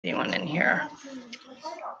Anyone in here?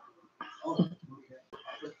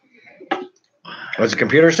 Was the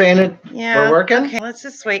computer saying it? Yeah. We're working? Okay, let's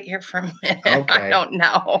just wait here for a minute. Okay. I don't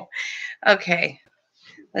know. Okay.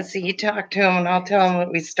 Let's see. You talk to him and I'll tell him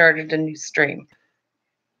that we started a new stream.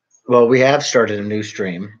 Well, we have started a new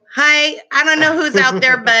stream. Hi. I don't know who's out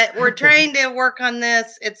there, but we're trying to work on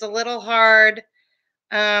this. It's a little hard.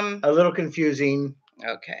 A little confusing.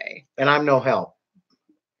 Okay. And I'm no help.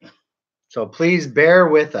 So please bear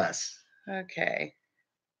with us. Okay.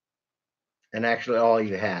 And actually all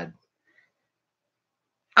you had.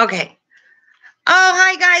 Okay. Oh,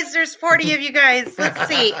 hi guys. There's 40 of you guys. Let's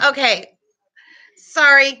see. Okay.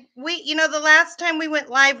 Sorry. The last time we went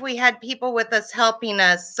live, we had people with us helping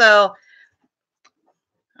us. So,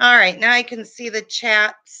 all right. Now I can see the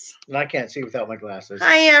chats. And I can't see without my glasses.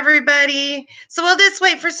 Hi, everybody. So we'll just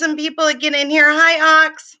wait for some people to get in here. Hi,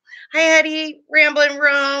 Ox. Hi, Eddie. Rambling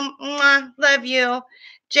Rome. Mwah. Love you.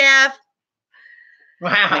 Jeff.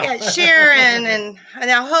 Wow. I got Sharon. And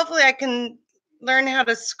now hopefully I can learn how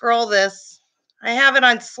to scroll this. I have it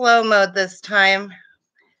on slow mode this time.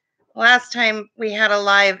 Last time we had a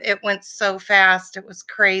live, it went so fast. It was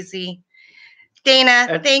crazy.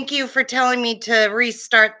 Dana, thank you for telling me to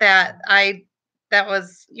restart that. That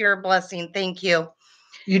was your blessing. Thank you.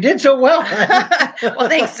 You did so well. Well,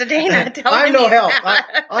 thanks to Dana. I'm no help.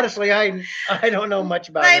 Honestly, I don't know much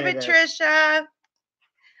about it. Hi, Patricia.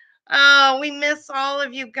 Oh, we miss all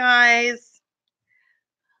of you guys.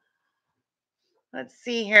 Let's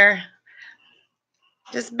see here.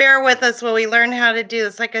 Just bear with us while we learn how to do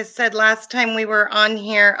this. Like I said, last time we were on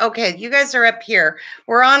here. Okay, you guys are up here.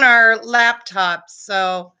 We're on our laptops,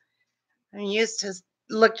 so I'm used to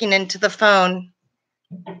looking into the phone.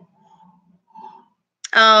 Oh,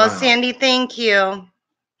 wow. Sandy, thank you.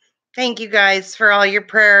 Thank you guys for all your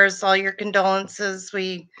prayers, all your condolences.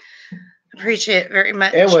 We appreciate it very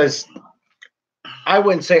much. It was, I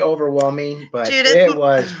wouldn't say overwhelming, but Judith, it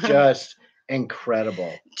was just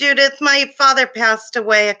incredible. Judith, my father passed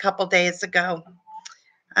away a couple days ago.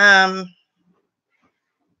 I'll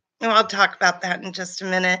talk about that in just a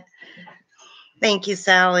minute. Thank you,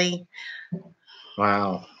 Sally.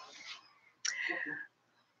 Wow.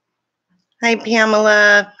 Hi,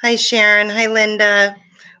 Pamela. Hi, Sharon. Hi, Linda.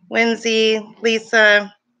 Winsy,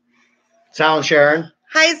 Lisa. Sal and Sharon.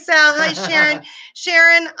 Hi, Sal. Hi, Sharon.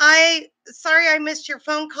 Sharon, sorry I missed your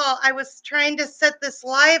phone call. I was trying to set this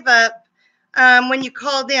live up when you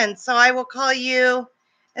called in. So I will call you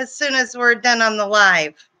as soon as we're done on the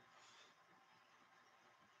live.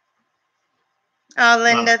 Oh,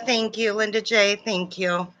 Linda, thank you. Linda J, thank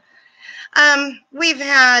you. We've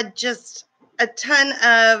had just a ton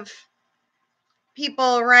of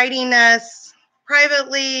people writing us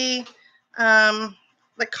privately, the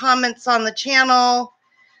comments on the channel.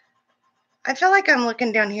 I feel like I'm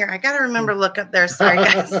looking down here. I got to remember to look up there. Sorry,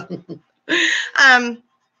 guys. The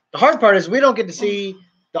hard part is we don't get to see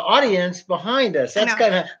the audience behind us. That's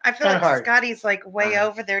kind of I feel like hard. Scotty's like way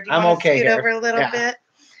over there. Do you I'm want to okay scoot here. over a little bit?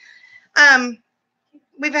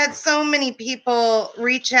 We've had so many people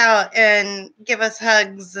reach out and give us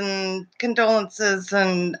hugs and condolences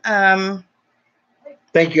and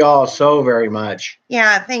thank you all so very much.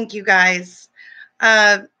 Yeah, thank you guys.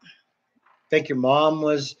 I think your mom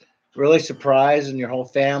was really surprised, and your whole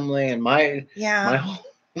family, and my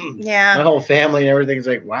whole family and everything's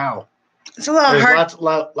like, wow. It's a little hard.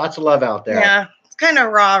 Lots of love out there. Yeah, it's kind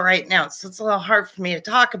of raw right now, so it's a little hard for me to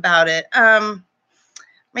talk about it.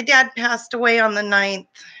 My dad passed away on the 9th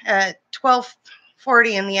at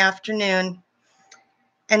 12:40 in the afternoon,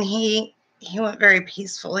 and he went very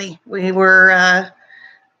peacefully. We were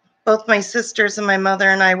both my sisters and my mother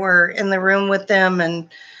and I were in the room with them, and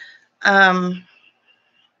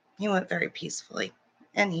he went very peacefully,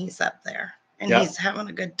 and he's up there, and he's having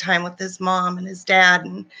a good time with his mom and his dad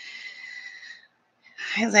and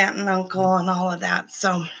his aunt and uncle and all of that.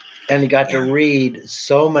 So, and he got to read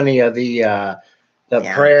so many of the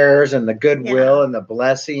prayers and the goodwill and the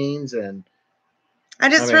blessings, and I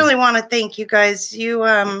really want to thank you guys.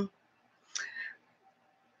 You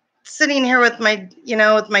sitting here with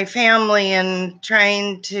my family and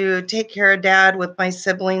trying to take care of Dad with my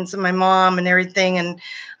siblings and my mom and everything, and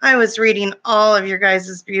I was reading all of your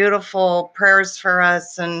guys' beautiful prayers for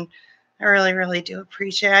us, and I really, really do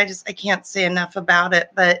appreciate it. I can't say enough about it.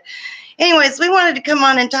 But anyways, we wanted to come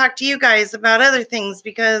on and talk to you guys about other things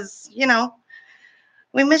because,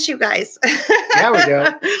 we miss you guys. Yeah, we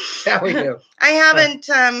do. Yeah, we do. I haven't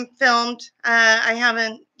filmed. I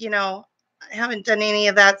haven't done any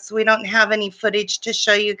of that, so we don't have any footage to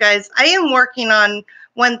show you guys. I am working on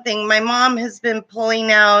one thing. My mom has been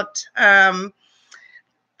pulling out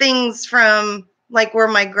things from like where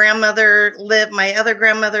my grandmother lived, my other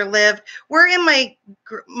grandmother lived. We're in my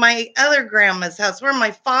other grandma's house. We're in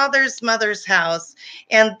my father's mother's house,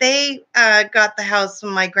 and they got the house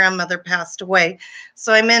when my grandmother passed away.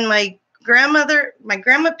 So I'm in my grandma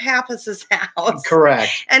Pappas's house.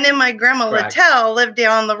 Correct. And then my grandma Littell lived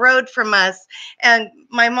down the road from us. And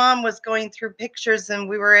my mom was going through pictures, and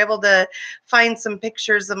we were able to find some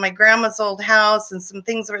pictures of my grandma's old house and some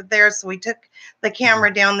things were there. So we took the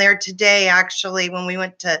camera down there today, actually, when we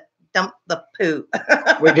went to dump the poo.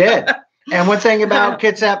 We did. And one thing about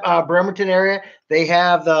Kitsap, Bremerton area, they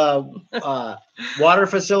have the water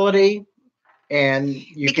facility. And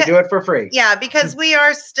you can do it for free. Yeah, because we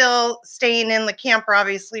are still staying in the camper.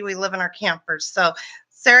 Obviously, we live in our campers. So,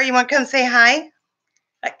 Sarah, you want to come say hi?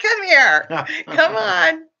 Come here. Come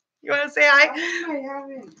on. You want to say hi?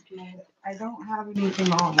 I don't have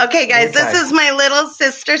anything on. Okay, guys, this is my little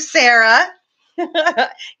sister, Sarah.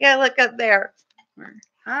 Yeah, look up there.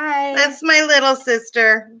 Hi. That's my little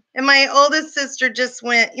sister. And my oldest sister just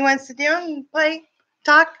went. You want to sit down and play?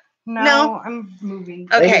 Talk? No, I'm moving.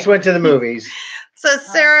 Okay. They just went to the movies. So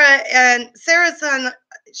Sarah's on,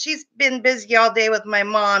 she's been busy all day with my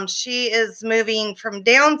mom. She is moving from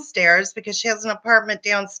downstairs because she has an apartment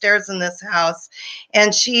downstairs in this house.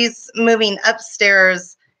 And she's moving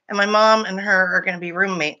upstairs. And my mom and her are going to be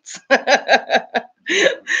roommates.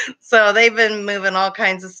 So they've been moving all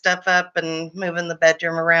kinds of stuff up and moving the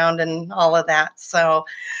bedroom around and all of that. So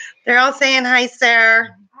they're all saying hi,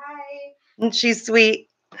 Sarah. Hi. And she's sweet.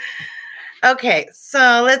 Okay,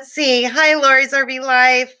 so let's see. Hi, Lori's RV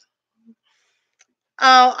Life.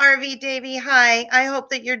 Oh, RV Davy, hi. I hope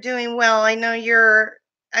that you're doing well. I know you're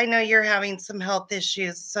having some health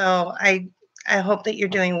issues, so I hope that you're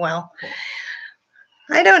doing well.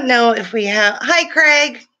 I don't know if we have. Hi,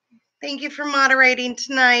 Craig. Thank you for moderating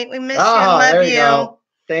tonight. We miss you and love there you. Go.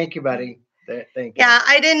 Thank you, buddy. Thank you. Yeah,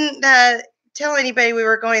 I didn't tell anybody we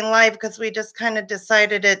were going live because we just kind of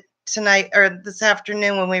decided it tonight or this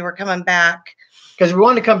afternoon when we were coming back. Because we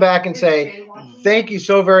wanted to come back and say thank you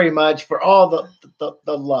so very much for all the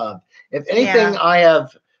love. If anything, I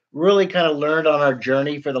have really kind of learned on our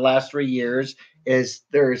journey for the last 3 years is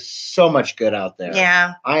there is so much good out there.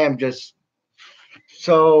 Yeah. I am just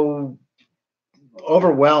so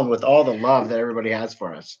overwhelmed with all the love that everybody has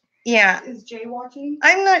for us. Yeah. Is Jay watching?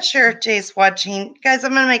 I'm not sure if Jay's watching. Guys,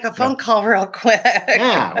 I'm going to make a phone call real quick.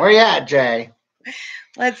 Yeah. Where you at, Jay?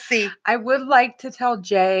 Let's see. I would like to tell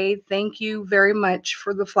Jay, thank you very much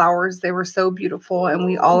for the flowers. They were so beautiful, and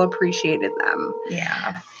we all appreciated them.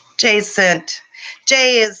 Yeah. Jay is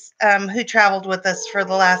who traveled with us for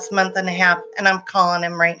the last month and a half, and I'm calling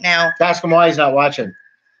him right now. Ask him why he's not watching.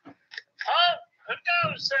 Oh, who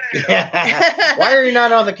knows there? Yeah. Why are you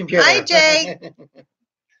not on the computer? Hi, Jay.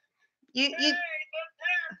 You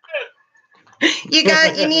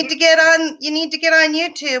need to get on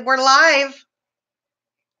YouTube. We're live.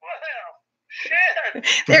 Well, shit.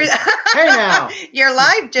 Hey now. You're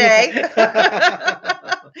live, Jay.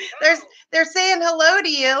 They're saying hello to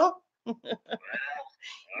you. Well,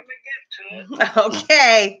 let me get to it.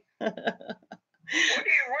 Okay. Where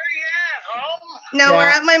you at, home? No, we're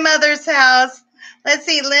at my mother's house. Let's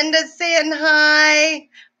see. Linda's saying hi.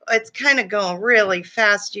 It's kind of going really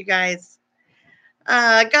fast, you guys.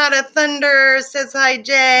 Got a Thunder says hi,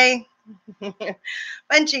 Jay.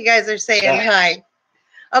 Bunch of you guys are saying hi.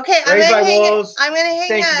 Okay, I'm gonna hang up.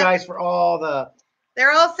 Thank you guys for all the.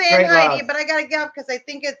 They're all saying hi to you, but I gotta go because I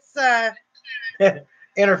think it's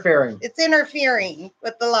interfering. It's interfering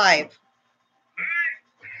with the live.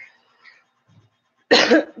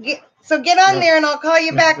 So get on there, and I'll call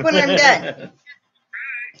you back when I'm done.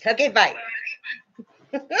 Okay, bye.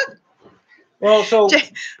 Well, so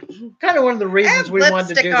kind of one of the reasons we wanted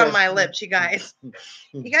to do this. Lipstick on my lips, you guys.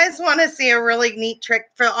 You guys want to see a really neat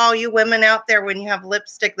trick for all you women out there when you have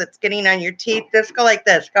lipstick that's getting on your teeth? Just go like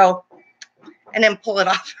this. Go. And then pull it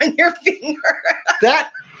off on your finger.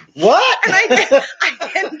 What? And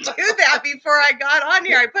I didn't do that before I got on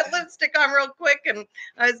here. I put lipstick on real quick, and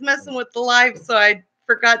I was messing with the live, so I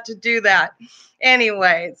forgot to do that.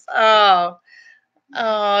 Anyways. Oh,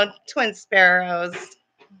 twin sparrows.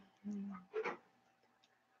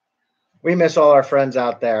 We miss all our friends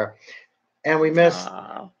out there, and we miss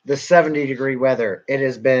the 70-degree weather. It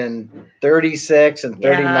has been 36 and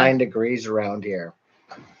 39 degrees around here.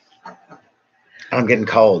 I'm getting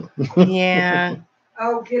cold. Yeah.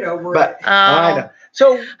 Oh, get over it. I know.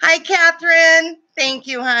 So, hi, Catherine. Thank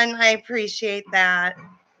you, hon. I appreciate that.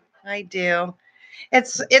 I do.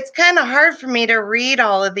 It's kind of hard for me to read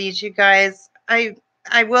all of these, you guys. I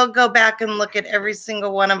will go back and look at every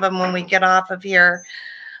single one of them when we get off of here.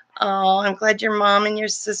 Oh, I'm glad your mom and your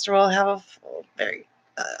sister will have a full, very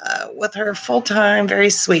with her full time.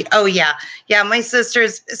 Very sweet. Oh yeah, yeah. My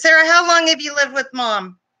sisters. Sarah, how long have you lived with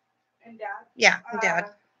mom? And Dad? Yeah, and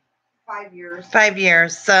Dad. 5 years. 5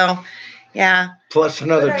 years. So, yeah. Plus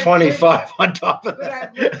another 25 on top of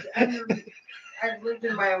But that. I've lived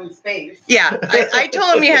in my own space. Yeah, I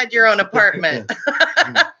told him you had your own apartment.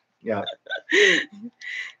 Yeah.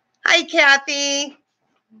 Hi, Kathy.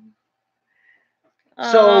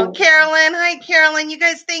 So- Oh, Carolyn. Hi, Carolyn. You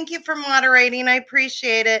guys, thank you for moderating. I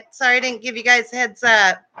appreciate it. Sorry I didn't give you guys a heads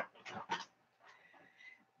up.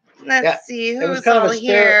 Let's Yeah, see it was who's kind of all a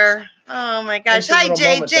here. Oh my gosh. instant Hi, little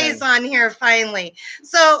Jay. moment Jay's then. on here finally.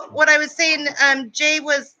 So what I was saying, Jay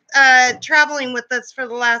was traveling with us for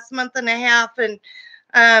the last month and a half, and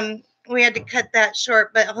we had to cut that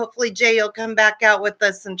short, but hopefully Jay will come back out with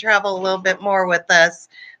us and travel a little bit more with us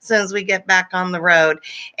as soon as we get back on the road.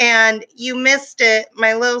 And you missed it.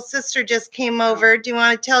 My little sister just came over. Do you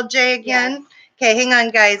want to tell Jay again? Okay, hang on,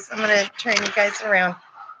 guys. I'm going to turn you guys around.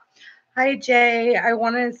 Hi, Jay. I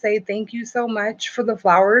want to say thank you so much for the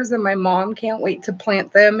flowers, and my mom can't wait to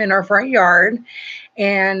plant them in our front yard.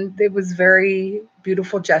 And it was very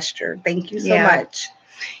beautiful gesture. Thank you so Yeah. much.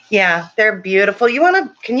 Yeah, they're beautiful.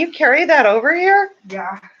 Can you carry that over here?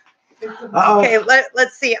 Yeah. Uh-oh. Okay,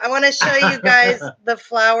 let's see. I want to show you guys the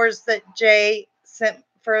flowers that Jay sent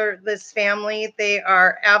for this family. They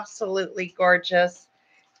are absolutely gorgeous.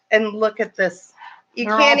 And look at this. You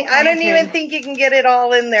They're can't, all I don't even planted. think you can get it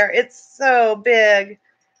all in there. It's so big.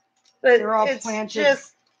 But They're all it's planted.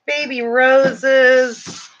 just baby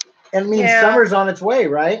roses. It means Yeah. summer's on its way,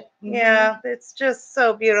 right? Yeah, it's just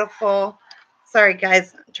so beautiful. Sorry,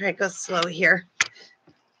 guys. I'm trying to go slow here.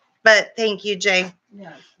 But thank you, Jay.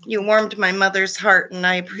 Yes. You warmed my mother's heart, and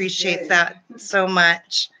I appreciate that so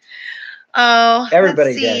much. Oh,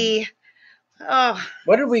 Everybody let's see. Oh,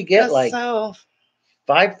 What did we get? just Like so.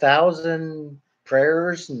 5,000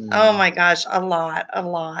 prayers? And, Oh my gosh, a lot, a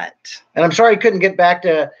lot. and I'm sorry I couldn't get back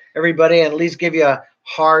to everybody and at least give you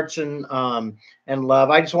hearts and love.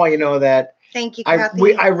 I just want you to know that Thank you,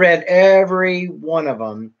 Kathy. I read every one of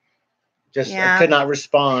them. Just Yeah. I could not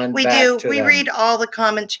respond. We back do. to We them. read all the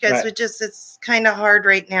comments, you guys. Right. It's kind of hard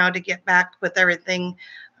right now to get back with everything.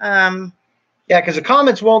 Yeah, because the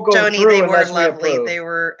comments won't go Joni, through they were unless we lovely. approve. They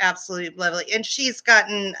were absolutely lovely. And she's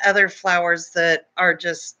gotten other flowers that are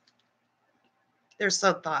just, they're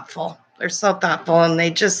so thoughtful. They're so thoughtful. And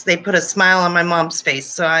they put a smile on my mom's face.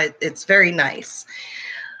 So it's very nice.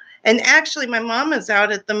 And actually, my mom is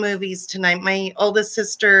out at the movies tonight. My oldest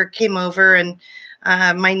sister came over and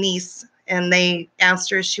my niece, and they asked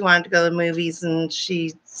her if she wanted to go to the movies. And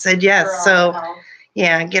she said yes. So,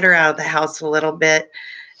 yeah, get her out of the house a little bit.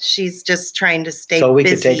 She's just trying to stay so we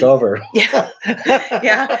busy. could take over. Yeah.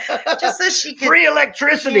 Yeah. Just so she could. Free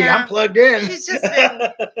electricity. Yeah. I'm plugged in. She's just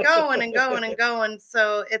been going and going and going.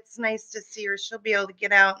 So it's nice to see her. She'll be able to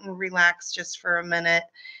get out and relax just for a minute.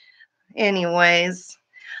 Anyways.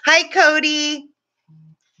 Hi, Cody.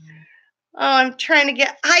 Oh, I'm trying to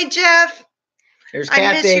get. Hi, Jeff. There's I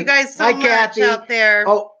Kathy. miss you guys so Hi, much Kathy. out there.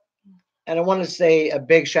 Oh, and I want to say a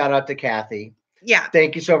big shout out to Kathy. Yeah.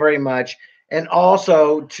 Thank you so very much. And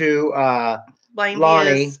also to Blind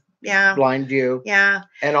Lonnie. Views. Yeah. Blind View. Yeah.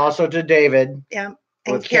 And also to David. Yeah.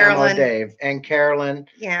 And With Carolyn. Camo Dave. And Carolyn.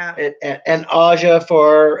 Yeah. And Aja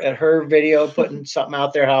for her video putting something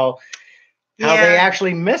out there how they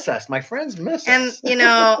actually miss us. My friends miss us. And, you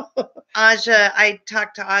know, Aja, I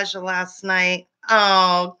talked to Aja last night.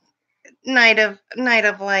 Oh, Night of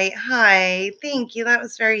Light. Hi. Thank you. That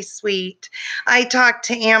was very sweet. I talked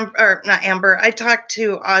to not Amber. I talked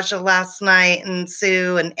to Aja last night and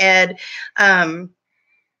Sue and Ed.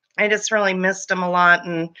 I just really missed them a lot.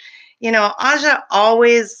 And, you know, Aja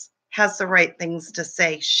always has the right things to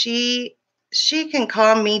say. She can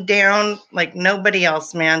calm me down like nobody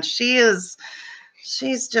else, man. She's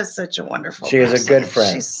just such a wonderful She is a person. good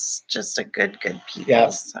friend. She's just a good people. Yeah.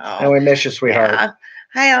 So. And we miss you, sweetheart. Yeah.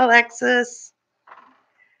 Hi, Alexis.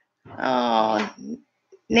 Oh,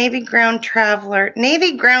 Navy Ground Traveler.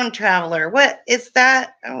 Navy Ground Traveler. What is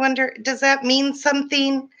that? I wonder, does that mean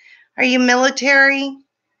something? Are you military?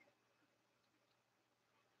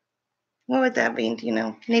 What would that mean? Do you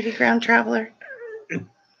know? Navy Ground Traveler?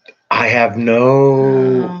 I have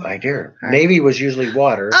no idea. Right. Navy was usually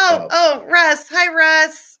water. Oh, Russ. Hi,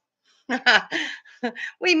 Russ.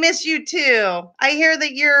 We miss you too. I hear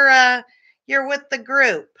that you're with the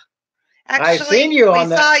group. Actually, I've seen you on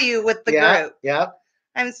we saw you with the group. Yep.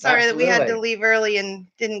 I'm sorry that we had to Absolutely. leave early and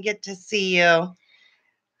didn't get to see you.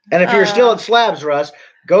 And if you're still at Slabs, Russ,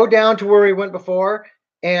 go down to where we went before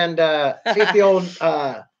and see if the old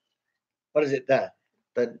what is it? The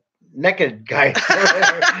naked guy.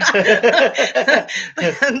 The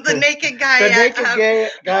naked guy. The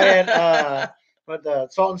naked guy at with the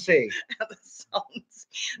Salton Sea. The Salton Sea.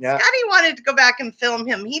 Yeah. Scotty wanted to go back and film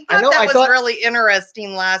him. He I thought know, that I was thought- really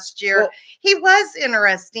interesting last year. Well- He was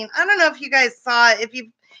interesting. I don't know if you guys saw it. If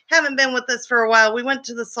you haven't been with us for a while, we went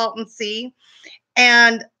to the Salton Sea,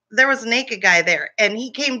 and there was a naked guy there, and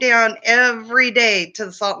he came down every day to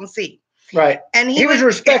the Salton Sea. Right. And He was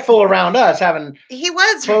respectful around us, having He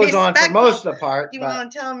was clothes on for respectful. most of the part. Do you but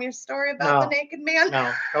want to tell him your story about the No. naked man?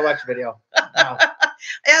 No, go watch the video. No,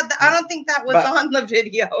 Yeah, I don't think that was But- on the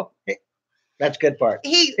video. that's good part.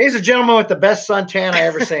 He He's a gentleman with the best suntan I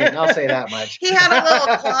ever seen. I'll say that much. he had a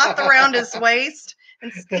little cloth around his waist,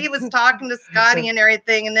 and he was talking to Scotty and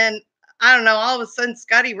everything. And then I don't know, all of a sudden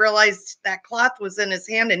Scotty realized that cloth was in his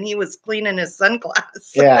hand, and he was cleaning his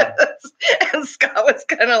sunglasses. Yeah. And Scott was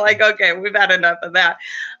kind of like, "Okay, we've had enough of that."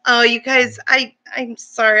 Oh, you guys, I'm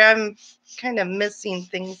sorry, I'm kind of missing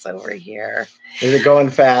things over here. Is it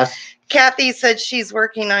going fast? Kathy said she's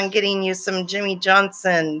working on getting you some Jimmy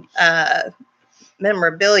Johnson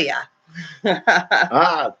memorabilia.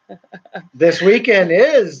 This weekend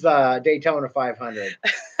is the Daytona 500.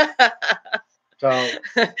 So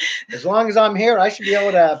as long as I'm here, I should be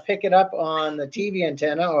able to pick it up on the TV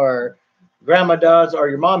antenna, or grandma does, or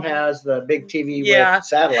your mom has the big TV Yeah. with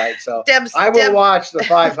satellite. So Deb's, I will watch the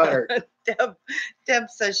 500. Deb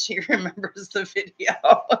says she remembers the video.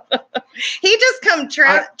 He just come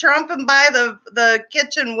tromping by the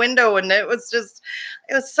kitchen window, and it was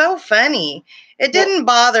so funny. It didn't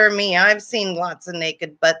bother me. I've seen lots of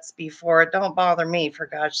naked butts before. It don't bother me, for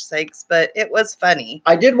gosh sakes, but it was funny.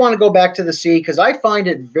 I did want to go back to the sea because I find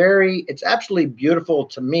it's absolutely beautiful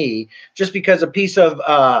to me, just because a piece of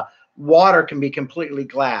water can be completely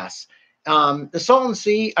glass. The Salton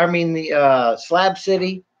Sea, I mean the Slab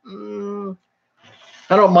City, I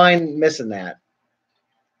don't mind missing that.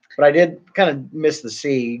 But I did kind of miss the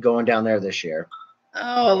sea going down there this year.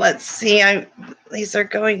 Oh, let's see. These are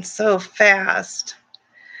going so fast.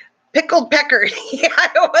 Pickled pecker. Yeah,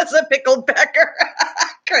 it was a pickled pecker.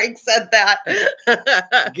 Craig said that.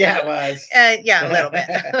 Yeah, it was. Yeah, a little bit.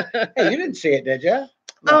 Hey, you didn't see it, did you?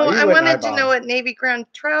 No, I wanted to know what Navy Ground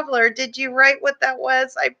Traveler. Did you write what that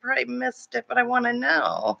was? I probably missed it, but I want to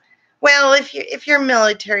know. Well, if you're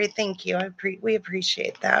military, thank you. We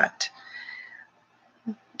appreciate that.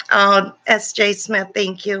 S.J. Smith,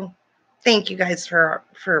 thank you. Thank you guys for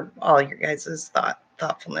all your guys'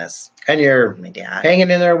 thoughtfulness. And you're My dad.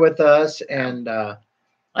 hanging in there with us, and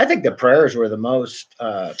I think the prayers were the most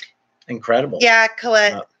incredible. Yeah,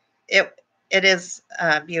 Colette, it is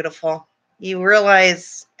beautiful. You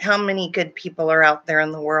realize how many good people are out there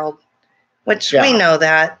in the world, which we know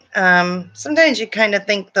that. Sometimes you kind of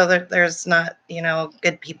think, though, that there's not,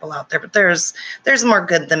 good people out there, but there's more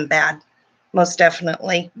good than bad, most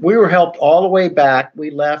definitely. We were helped all the way back.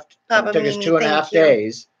 We left. It Papa took us Mimi, 2.5 thank you.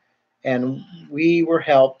 days, and we were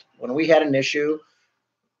helped when we had an issue.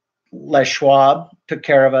 Les Schwab took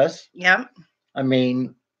care of us. Yep. I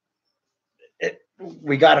mean,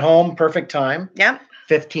 we got home perfect time. Yep.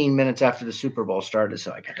 15 minutes after the Super Bowl started,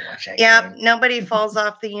 so I got to watch that. Yep. game. Nobody falls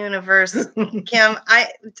off the universe. Kim,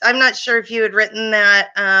 I'm not sure if you had written that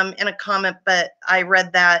in a comment, but I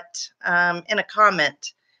read that in a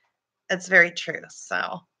comment. It's very true.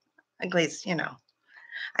 So at least,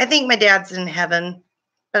 I think my dad's in heaven,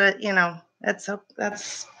 but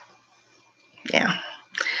that's yeah.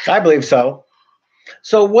 I believe so.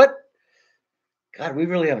 So what? God, we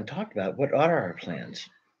really haven't talked about what are our plans.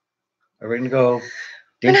 Are we going to go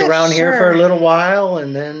dink not around here for sure. a little while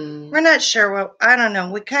and then? We're not sure I don't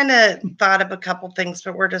know. We kind of thought of a couple things,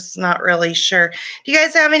 but we're just not really sure. Do you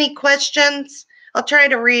guys have any questions? I'll try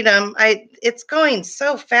to read them. It's going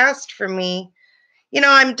so fast for me.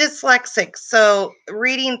 I'm dyslexic, so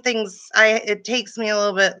reading things, it takes me a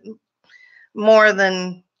little bit more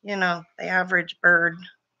than, the average bird.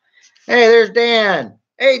 Hey, there's Dan.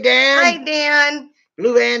 Hey, Dan. Hi, Dan.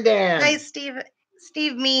 Blue Van Dan. Hi,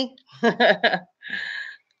 Steve me.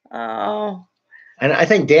 Oh. And I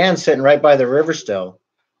think Dan's sitting right by the river still.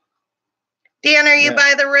 Dan, are you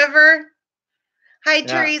by the river? Hi, Yeah.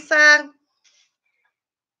 Teresa.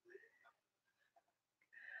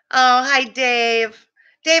 Oh, hi, Dave.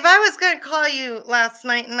 Dave, I was going to call you last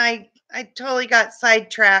night, and I totally got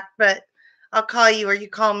sidetracked, but I'll call you or you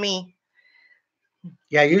call me.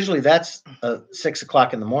 Yeah, usually that's a 6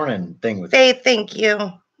 o'clock in the morning thing with. Faith, thank you.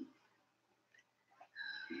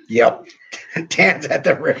 Yep. Dan's at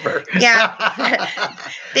the river. Yeah.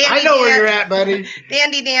 I know where you're at, buddy.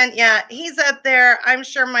 Dandy Dan, yeah, he's up there. I'm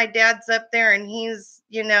sure my dad's up there, and he's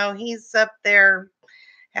up there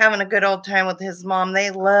having a good old time with his mom. They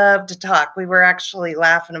love to talk. We were actually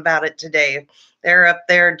laughing about it today. They're up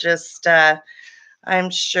there just, I'm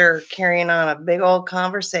sure, carrying on a big old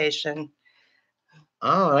conversation.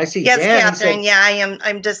 Oh, I see. Yes, Dan, Catherine. Yeah,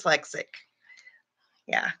 I'm dyslexic.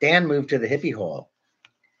 Yeah. Dan moved to the hippie hole.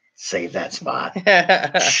 Save that spot. Did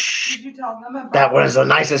you tell them about That was the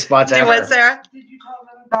nicest spots Do ever. what, Sarah? Did you tell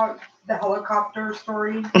them about the helicopter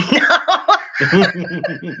story? No.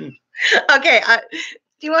 Okay.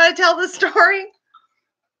 Do you want to tell the story?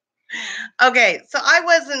 Okay, so I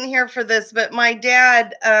wasn't here for this, but my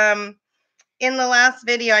dad, in the last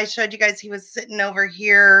video I showed you guys, he was sitting over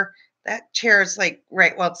here. That chair is like,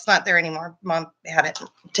 right, well, it's not there anymore. Mom had it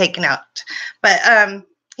taken out. But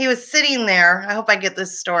he was sitting there. I hope I get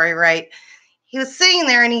this story right. He was sitting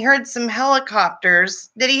there and he heard some helicopters.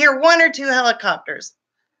 Did he hear one or two helicopters?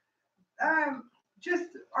 Just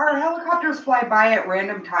our helicopters fly by at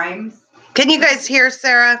random times. Can you guys hear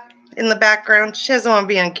Sarah in the background? She doesn't want to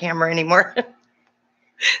be on camera anymore.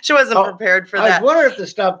 She wasn't prepared for that. I wonder if the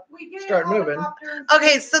stuff start moving.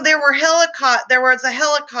 Okay, so there was a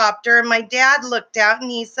helicopter, and my dad looked out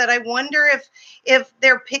and he said, I wonder if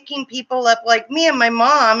they're picking people up like me. And my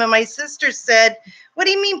mom and my sister said, what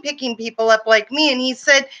do you mean picking people up like me? And he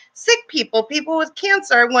said, sick people with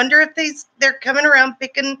cancer. I wonder if they're coming around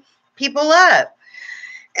picking people up.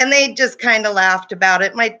 And they just kind of laughed about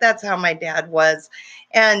it. That's how my dad was.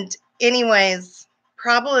 And anyways,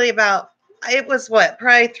 probably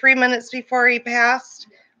probably 3 minutes before he passed?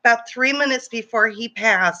 About 3 minutes before he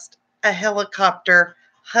passed, a helicopter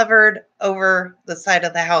hovered over the side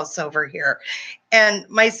of the house over here. And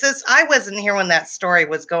my sister, I wasn't here when that story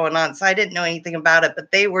was going on, so I didn't know anything about it, but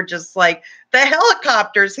they were just like, the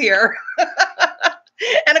helicopter's here.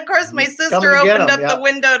 And of course, my sister opened up the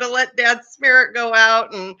window to let Dad's spirit go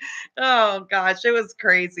out. And oh gosh, it was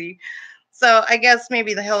crazy. So I guess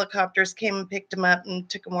maybe the helicopters came and picked him up and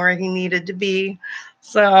took him where he needed to be.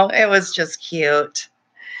 So it was just cute.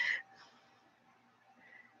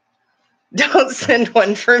 Don't send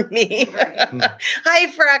one for me.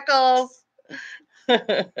 Hi, Freckles.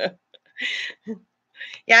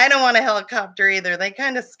 Yeah, I don't want a helicopter either. They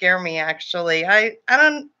kind of scare me, actually. I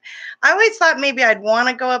always thought maybe I'd want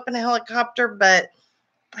to go up in a helicopter, but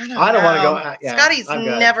I don't want to go. Yeah, Scotty's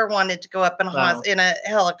never wanted to go up in a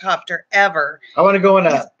helicopter ever. I want to go in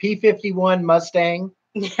a P-51 Mustang.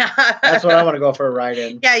 Yeah, that's what I want to go for a ride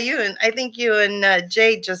in. Yeah, I think you and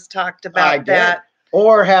Jay just talked about that.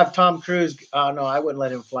 Or have Tom Cruise. No, I wouldn't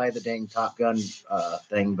let him fly the dang Top Gun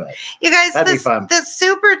thing, but you guys, that'd be fun. The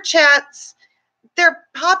super chats, they're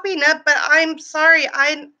popping up, but I'm sorry,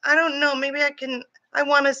 I don't know. Maybe I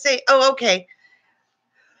want to say, oh, okay.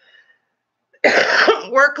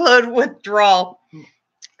 Workload withdrawal.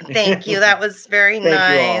 Thank you. That was very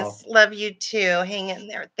nice. Love you too. Hang in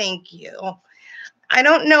there. Thank you. I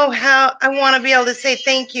don't know how I want to be able to say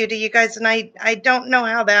thank you to you guys, and I don't know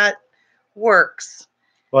how that works.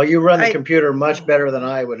 Well, you run the computer much better than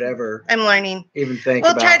I would ever. I'm learning. Even think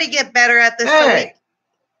about. We'll try to get better at this. Hey,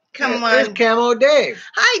 come on. There's Camo Dave.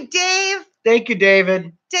 Hi, Dave. Thank you,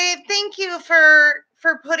 David. Dave, thank you for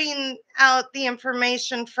putting out the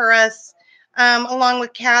information for us. Along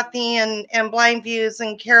with Kathy and Blind Views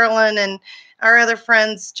and Carolyn and our other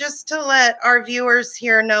friends, just to let our viewers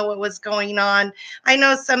here know what was going on. I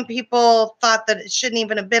know some people thought that it shouldn't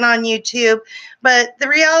even have been on YouTube, but the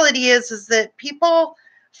reality is that people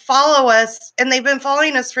follow us, and they've been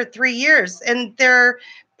following us for 3 years, and they're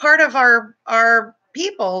part of our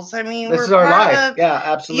peoples. I mean, this is our life. Yeah,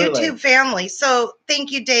 absolutely. YouTube family. So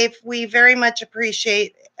thank you, Dave. We very much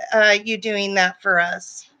appreciate you doing that for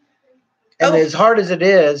us. And as hard as it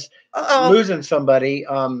is, losing somebody, we've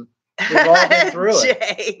all been through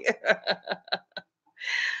it.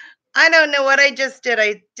 I don't know what I just did.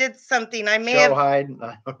 I did something. I may have.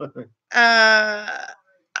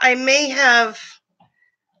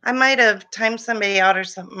 I might have timed somebody out or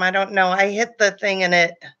something. I don't know. I hit the thing and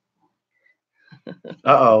it.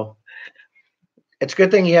 Uh-oh. It's a good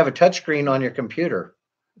thing you have a touchscreen on your computer.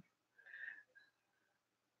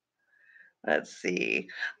 Let's see.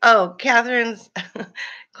 Oh, Catherine's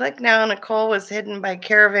click now. Nicole was hidden by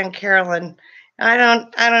Caravan Carolyn. I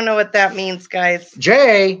don't know what that means, guys.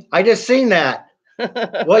 Jay, I just seen that.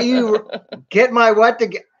 Well, you get my what to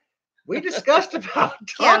get. We discussed about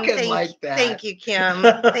talking Kim, like that. Thank you, Kim.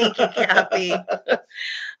 Thank you, Kathy. I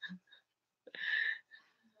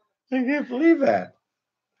can't believe that.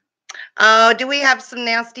 Oh, do we have some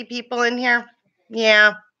nasty people in here?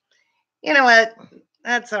 Yeah. You know what?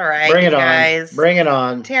 That's all right, Bring it guys. On. Bring it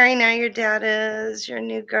on. Terry, now your dad is your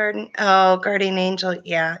new guardian angel.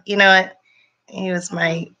 Yeah. You know what? He was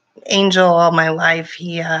my angel all my life.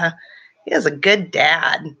 He is a good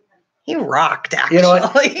dad. He rocked, actually. You know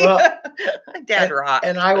what? Well, my dad rocked.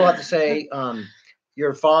 And I will have to say,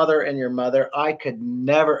 your father and your mother, I could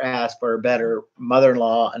never ask for a better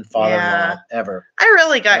mother-in-law and father-in-law ever. I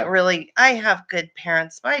really got I have good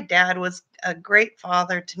parents. My dad was a great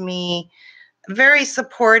father to me, very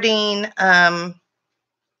supporting.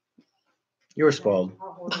 You were spoiled.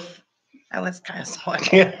 I was kind of spoiled.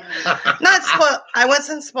 Not spoiled. I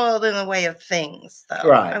wasn't spoiled in the way of things, though.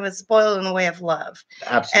 Right. I was spoiled in the way of love.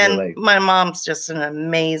 Absolutely. And my mom's just an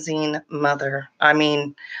amazing mother. I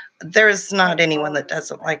mean, there's not anyone that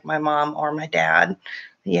doesn't like my mom or my dad.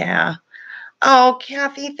 Yeah. Oh,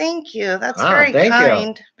 Kathy, thank you. That's very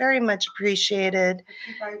kind. Very much appreciated.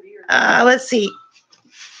 Let's see.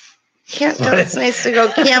 It's nice to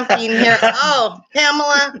go camping here. Oh,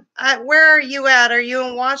 Pamela, where are you at? Are you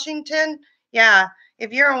in Washington? Yeah.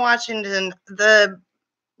 If you're in Washington, the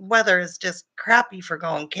weather is just crappy for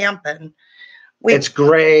going camping. It's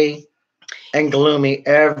gray and gloomy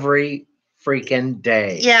every freaking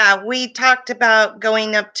day. Yeah, we talked about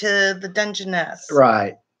going up to the Dungeness.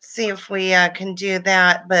 Right. See if we can do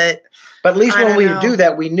that, but at least when we do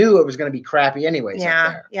that, we knew it was going to be crappy anyways. Yeah,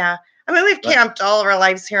 up there. yeah. I mean, we've camped all of our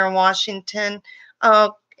lives here in Washington.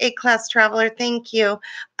 Oh, A-class traveler, thank you.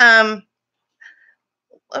 Love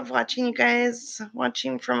watching you guys.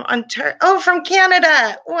 Watching from Ontario. Oh, from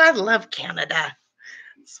Canada. Oh, I love Canada.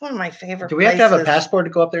 It's one of my favorite places. Do we have to have a passport to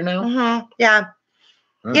go up there now? Mm-hmm. Yeah.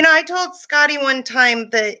 Oh. You know, I told Scotty one time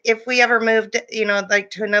that if we ever moved, you know, like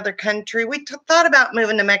to another country, we thought about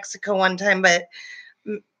moving to Mexico one time, but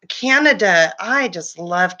Canada, I just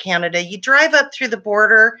love Canada. You drive up through the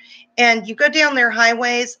border and you go down their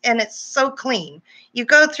highways and it's so clean. You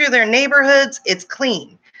go through their neighborhoods, it's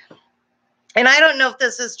clean. And I don't know if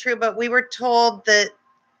this is true, but we were told that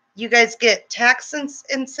you guys get tax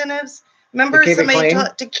incentives. Remember somebody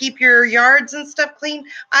told to keep your yards and stuff clean?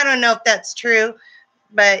 I don't know if that's true,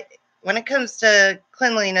 but when it comes to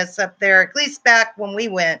cleanliness up there, at least back when we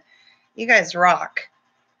went, you guys rock.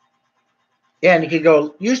 Yeah, and you could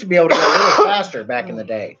go, used to be able to go a little faster back in the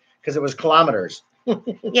day because it was kilometers.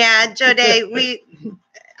 Yeah, Jode,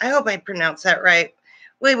 I hope I pronounced that right.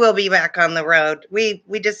 We will be back on the road. We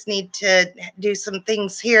just need to do some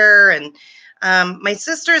things here. And my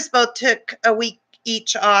sisters both took a week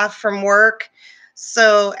each off from work.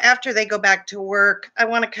 So after they go back to work, I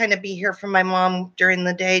want to kind of be here for my mom during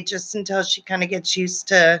the day just until she kind of gets used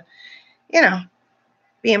to, you know,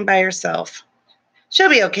 being by herself. She'll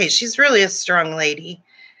be okay. She's really a strong lady.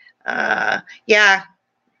 Yeah,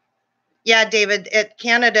 David,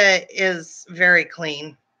 Canada is very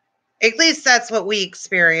clean. At least that's what we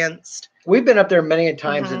experienced. We've been up there many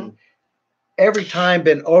times and every time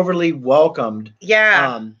been overly welcomed.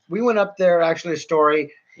 Yeah. We went up there, actually a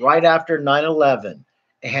story, right after 9/11.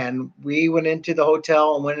 And we went into the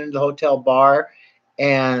hotel and went into the hotel bar.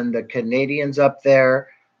 And the Canadians up there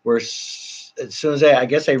were, as soon as I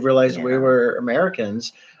guess they realized we were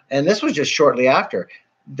Americans. And this was just shortly after.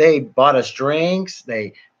 They bought us drinks.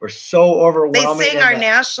 They were so overwhelming. They sang our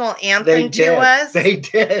national anthem to us. They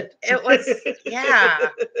did. It was, yeah.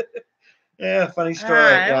 Yeah, funny story.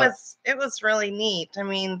 It was really neat. I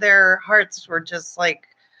mean, their hearts were just like,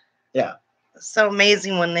 so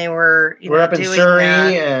amazing when they were, we're up in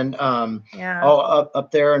Surrey and all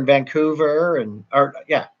up there in Vancouver and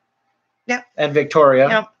and Victoria.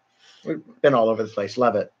 Yeah. We've been all over the place.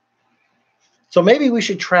 Love it. So maybe we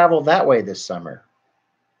should travel that way this summer.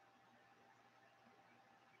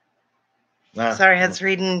 Sorry, I was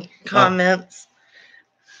reading comments.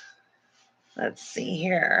 Let's see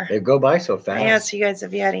here. They go by so fast. I asked you guys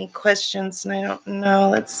if you had any questions, and I don't know.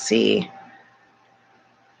 Let's see.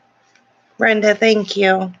 Brenda, thank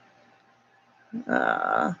you.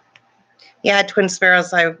 Yeah, Twin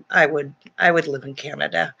Sparrows. I would live in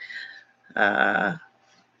Canada. Yeah,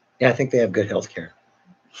 I think they have good health care.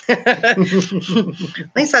 At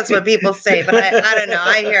least that's what people say, but I don't know.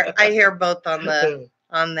 I hear both on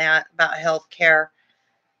that about health care.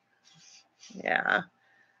 Yeah.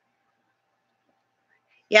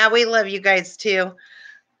 Yeah, we love you guys too.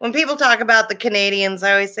 When people talk about the Canadians,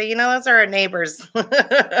 I always say, you know, those are our neighbors.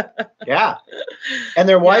 Yeah. And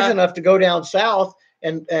they're wise enough to go down south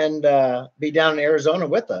and be down in Arizona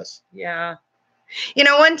with us. Yeah. You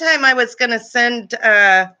know, one time I was going to send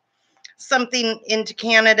something into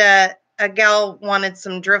Canada. A gal wanted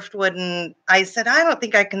some driftwood, and I said, I don't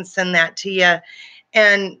think I can send that to you.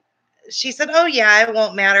 And she said, oh, yeah, it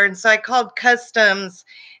won't matter. And so I called customs,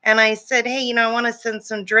 and I said, hey, you know, I want to send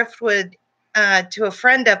some driftwood to a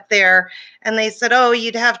friend up there. And they said, oh,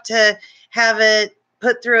 you'd have to have it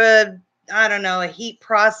put through I don't know, a heat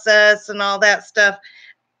process and all that stuff.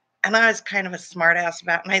 And I was kind of a smart ass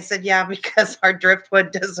about it. And I said, yeah, because our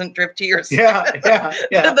driftwood doesn't drift to your Yeah,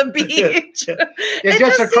 to the beach. It's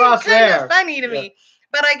just across seemed kind there. of funny to me.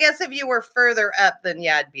 But I guess if you were further up, then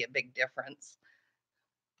yeah, it'd be a big difference.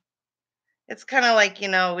 It's kind of like,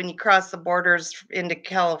 when you cross the borders into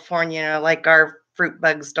California, like our fruit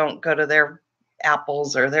bugs don't go to their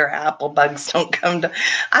apples or their apple bugs don't come to,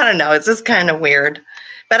 I don't know. It's just kind of weird.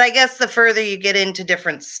 But I guess the further you get into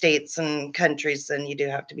different states and countries, then you do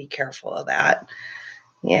have to be careful of that.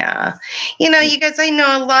 Yeah. You guys, I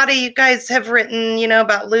know a lot of you guys have written,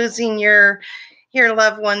 about losing your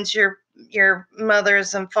loved ones, your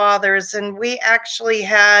mothers and fathers. And we actually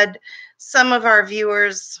had some of our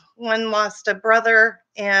viewers, one lost a brother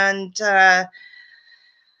and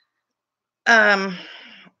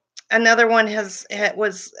another one is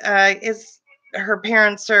her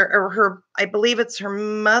parents or her, I believe it's her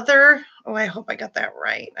mother. Oh, I hope I got that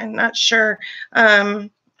right. I'm not sure.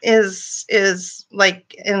 Is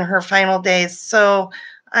like in her final days. So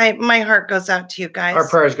my heart goes out to you guys. Our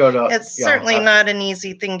prayers go to. It's certainly not an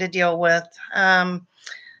easy thing to deal with.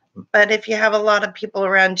 But if you have a lot of people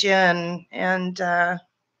around you and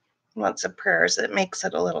lots of prayers, it makes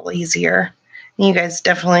it a little easier. You guys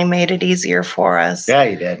definitely made it easier for us. Yeah,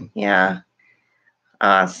 you did. Yeah.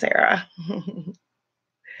 Sarah.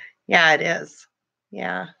 Yeah, it is.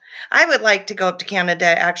 Yeah. I would like to go up to Canada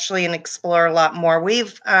actually and explore a lot more.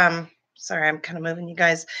 We've, sorry, I'm kind of moving you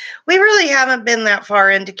guys. We really haven't been that far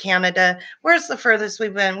into Canada. Where's the furthest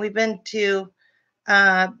we've been? We've been to,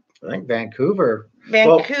 I think Vancouver.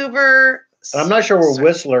 Vancouver. Well, I'm not sure where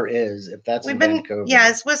Whistler is, if that's in Vancouver. Yeah,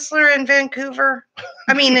 is Whistler in Vancouver?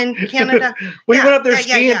 I mean, in Canada. We went up there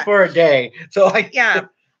skiing for a day. So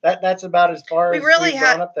that's about as far as we've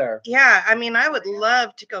gone up there. Yeah, I mean, I would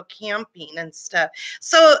love to go camping and stuff.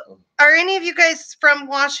 So are any of you guys from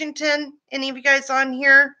Washington? Any of you guys on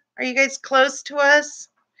here? Are you guys close to us?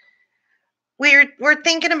 We're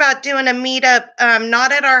thinking about doing a meetup,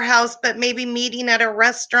 not at our house, but maybe meeting at a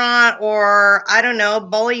restaurant or, I don't know,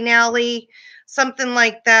 bowling alley, something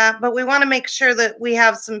like that. But we want to make sure that we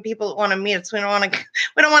have some people that want to meet us. We don't want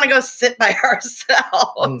to go sit by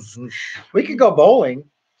ourselves. Mm-hmm. We could go bowling.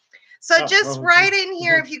 So just write in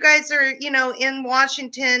here if you guys are, in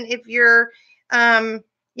Washington, if you're,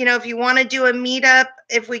 if you want to do a meetup,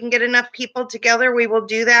 if we can get enough people together, we will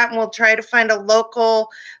do that. And we'll try to find a local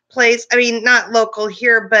place. I mean, not local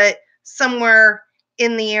here, but somewhere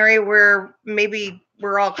in the area where maybe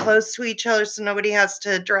we're all close to each other. So nobody has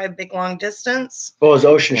to drive big, long distance. Well, as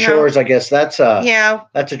Ocean Shores, I guess that's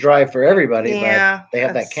a drive for everybody. Yeah. But they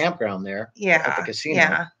have that campground there. Yeah. At the casino.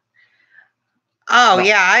 Yeah. Oh,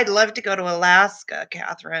 yeah. I'd love to go to Alaska,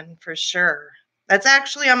 Catherine, for sure. That's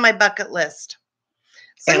actually on my bucket list.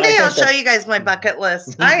 Someday I'll show you guys my bucket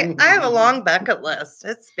list. I have a long bucket list.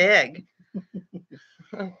 It's big.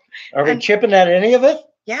 Are we chipping at any of it?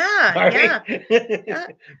 Yeah. Yeah.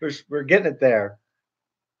 We're getting it there.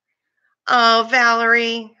 Oh,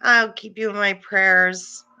 Valerie, I'll keep you in my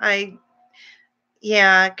prayers. Guys,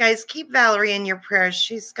 keep Valerie in your prayers.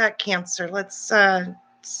 She's got cancer. Let's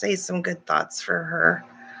say some good thoughts for her.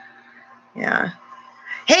 Yeah.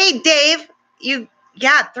 Hey, Dave,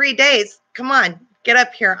 3 days. Come on, get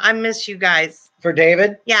up here. I miss you guys. For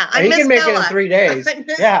David? Yeah, I miss Bella. He can make it in 3 days. I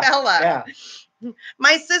miss Bella. Yeah.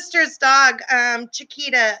 My sister's dog,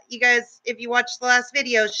 Chiquita, you guys, if you watched the last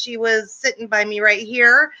video, she was sitting by me right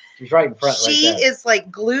here. She's right in front. She is like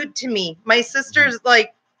glued to me. My sister's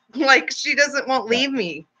like she won't leave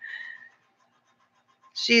me.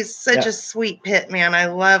 She's such a sweet pit, man. I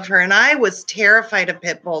love her. And I was terrified of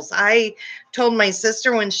pit bulls. I told my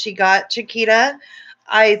sister when she got Chiquita,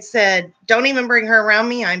 I said, don't even bring her around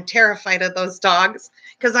me. I'm terrified of those dogs.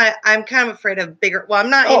 Because I'm kind of afraid of bigger. Well,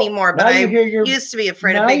 I'm not anymore, but I used to be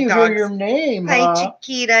afraid of big dogs. Now you hear your name. Hi,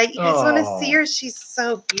 Chiquita. You guys want to see her? She's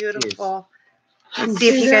so beautiful. Let's see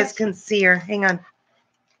if you guys can see her. Hang on.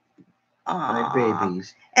 My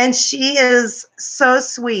babies. And she is so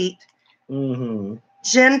sweet. Mm-hmm.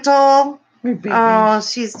 Gentle. Oh,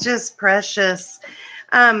 she's just precious.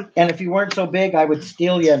 And if you weren't so big, I would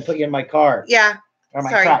steal you and put you in my car. Yeah. Or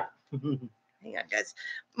my truck. Hang on, guys.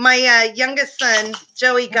 My youngest son,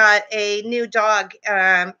 Joey, got a new dog.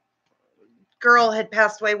 Girl had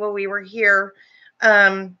passed away while we were here.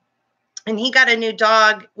 And he got a new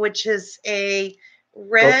dog, which is a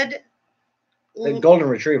red... A golden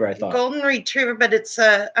retriever, I thought. Golden retriever, but it's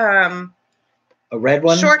a red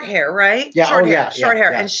one? Short hair, right? Yeah. Short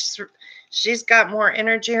hair. And She's got more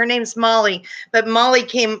energy. Her name's Molly, but Molly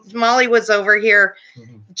was over here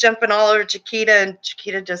jumping all over Chiquita, and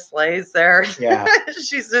Chiquita just lays there. Yeah.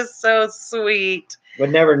 She's just so sweet.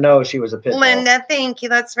 Would never know she was a pit bull. Linda, thank you.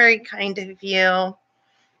 That's very kind of you.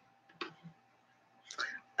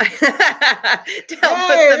 To help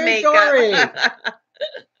with the makeup. Dory.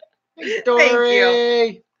 Hey, Dory.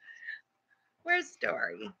 Thank you. Where's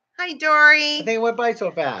Dory? Hi, Dory. I think it went by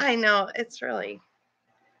so fast. I know. It's really.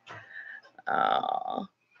 Oh,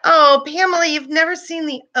 Pamela, you've never seen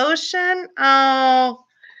the ocean? Oh,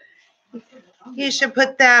 you should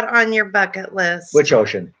put that on your bucket list. Which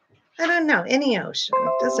ocean? I don't know. Any ocean.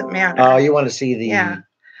 Doesn't matter. Oh, you want to see the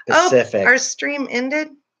Pacific. Oh, our stream ended?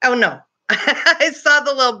 Oh, no. I saw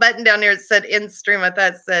the little button down there. It said end stream. I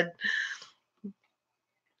thought it said.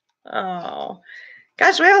 Oh,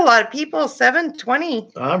 gosh, we have a lot of people.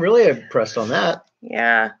 720. I'm really impressed on that.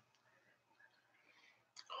 Yeah.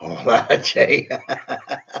 Oh, Jay.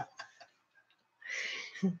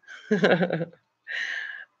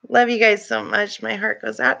 Love you guys so much. My heart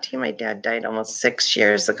goes out to you. My dad died almost 6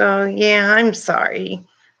 years ago. Yeah, I'm sorry.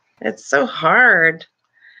 It's so hard.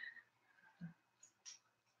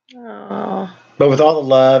 Oh. But with all the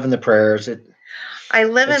love and the prayers, I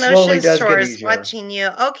live in Ocean Shores watching you.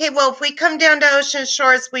 Okay, well, if we come down to Ocean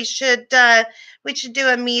Shores, we should do a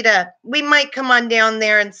meetup. We might come on down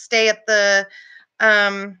there and stay at the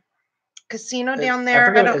casino down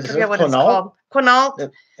there. I don't forget what it's called.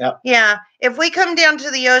 Quinault? Yeah. Yeah. If we come down to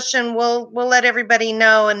the ocean, we'll let everybody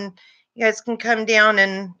know, and you guys can come down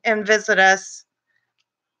and visit us.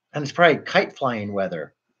 And it's probably kite flying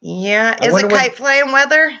weather. Yeah. Is it kite flying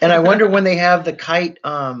weather? And I wonder when they have the kite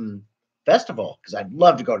festival, because I'd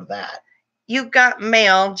love to go to that. You got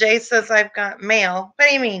mail. Jay says I've got mail. What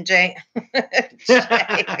do you mean, Jay?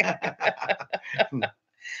 Jay.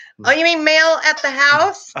 Oh, you mean mail at the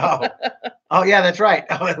house? Oh, yeah, that's right.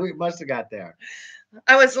 Oh, we must have got there.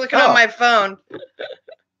 I was looking on my phone.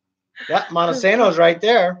 Yeah, Montesano's right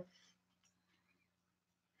there.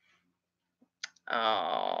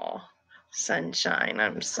 Oh, sunshine.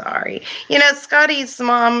 I'm sorry. You know, Scotty's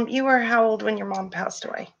mom, you were how old when your mom passed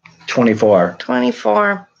away? 24.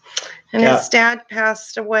 24. And his dad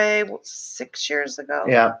passed away 6 years ago.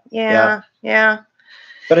 Yeah.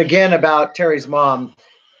 But again, about Terry's mom,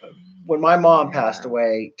 when my mom passed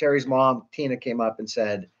away, Terry's mom, Tina, came up and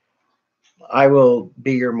said, I will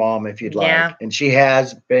be your mom if you'd like. And she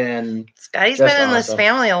has been. Scotty's been in this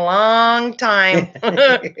family a long time.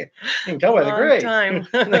 You can tell by the gray. Time.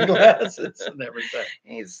 The glasses and everything.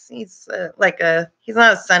 He's he's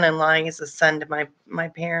not a son-in-law. He's a son to my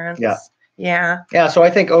parents. Yeah. So I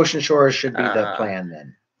think Ocean Shores should be the plan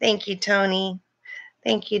then. Thank you, Tony.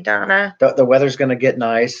 Thank you, Donna. The weather's going to get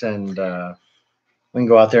nice, and we can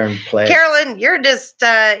go out there and play. Carolyn, you're just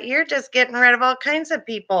getting rid of all kinds of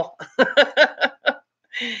people.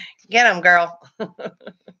 Get them, girl.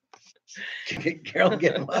 Carolyn,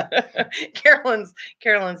 get them what?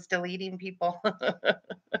 Carolyn's deleting people.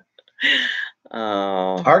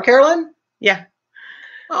 Oh. Our Carolyn? Yeah.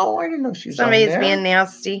 Oh, I didn't know she was Somebody's on there. being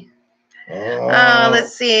nasty. Oh,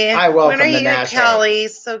 let's see. I welcome when are the you, Kelly?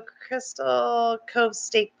 So Crystal Cove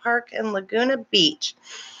State Park and Laguna Beach.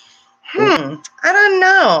 I don't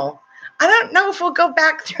know. I don't know if we'll go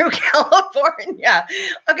back through California.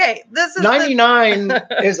 Okay, this is 99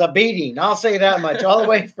 is a beating. I'll say that much. All the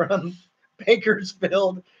way from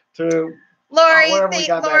Bakersfield to Lori.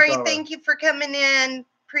 Lori, thank you for coming in.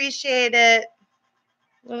 Appreciate it.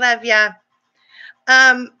 Love ya.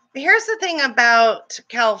 Here's the thing about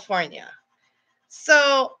California.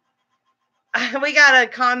 So we got a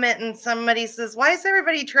comment and somebody says, why does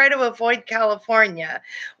everybody try to avoid California?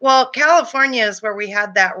 Well, California is where we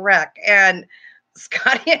had that wreck. And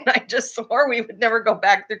Scotty and I just swore we would never go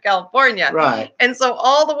back through California. Right. And so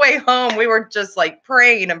all the way home, we were just like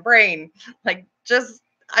praying and praying. Like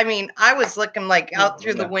I was looking like out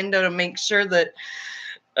through the window to make sure that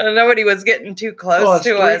nobody was getting too close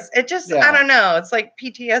to us. It just, I don't know. It's like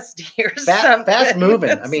PTSD or something. Fast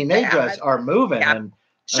moving. I mean, they just are moving. Yeah.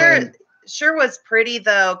 And Sure was pretty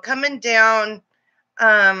though. Coming down,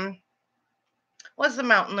 what's the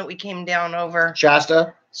mountain that we came down over?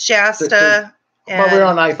 Shasta. Well, we were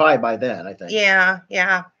on I-5 by then, I think. Yeah.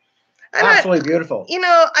 Absolutely beautiful. You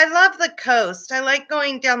know, I love the coast. I like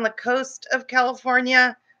going down the coast of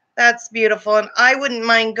California. That's beautiful. And I wouldn't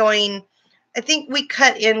mind going. I think we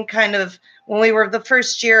cut in kind of when we were the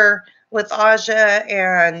first year with Aja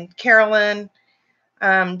and Carolyn,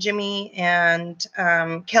 Jimmy and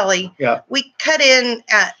Kelly. Yeah. We cut in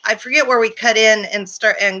at, I forget where we cut in and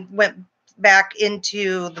went back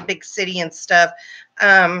into the big city and stuff.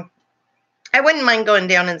 I wouldn't mind going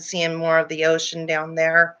down and seeing more of the ocean down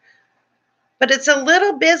there. But it's a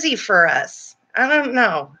little busy for us. I don't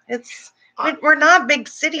know. We're not big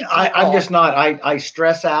city people. I'm just not. I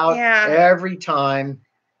stress out every time.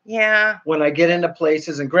 Yeah. When I get into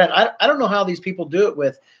places, and Grant, I don't know how these people do it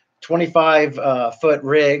with 25-foot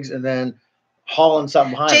rigs and then hauling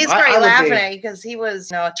something behind. Jay's probably laughing at you because he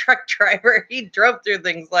was a truck driver. He drove through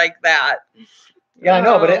things like that. Yeah, I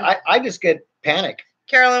know, but I just get panic.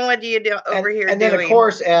 Carolyn, what do you do over here? And then, of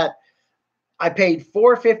course, I paid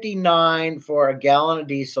 $4.59 for a gallon of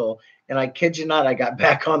diesel, and I kid you not, I got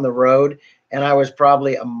back on the road, and I was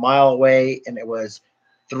probably a mile away, and it was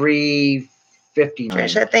 $3.59,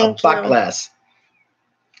 Trisha, thank you. $1 less.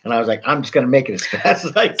 And I was like, I'm just going to make it as fast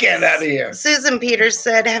as I can out of here. Susan Peters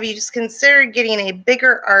said, have you just considered getting a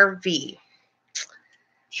bigger RV?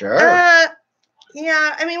 Sure.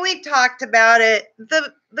 Yeah, I mean, we talked about it.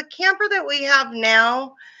 The camper that we have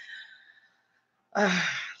now,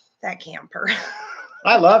 that camper.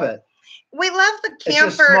 I love it. We love the camper.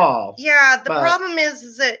 It's just small. Yeah, the problem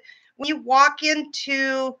is that when you walk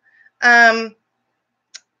into,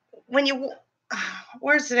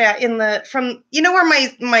 where's it at? Where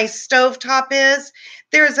my stove top is?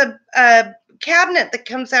 There's a cabinet that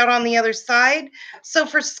comes out on the other side. So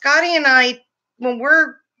for Scotty and I, when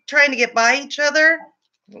we're trying to get by each other,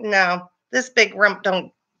 no, this big rump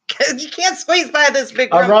don't. You can't squeeze by this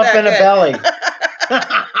big rump. A rump and a belly.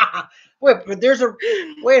 Wait a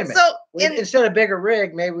minute. So instead of bigger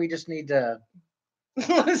rig, maybe we just need to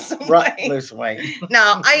lose weight.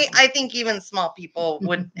 No, I think even small people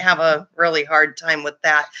would have a really hard time with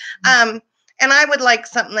that. And I would like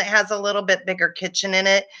something that has a little bit bigger kitchen in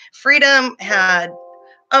it. Freedom had,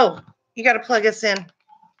 you got to plug us in.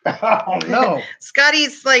 Oh, no.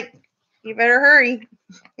 Scotty's like, you better hurry.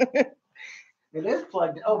 It is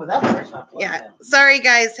plugged in. Oh, but that part's not plugged in. Sorry,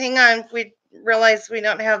 guys. Hang on. We realized we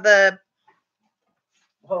don't have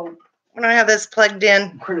we don't have this plugged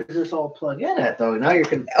in. Where does this all plug in at, though? Now you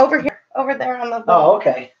can... Over here. Over there on the... Oh,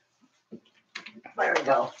 okay. There we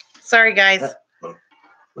go. Sorry, guys.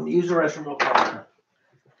 Let me use the restroom real quick.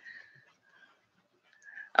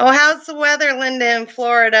 Oh, how's the weather, Linda, in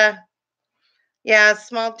Florida? Yeah,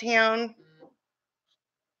 small town.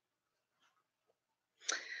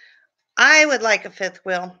 I would like a fifth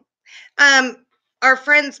wheel. Our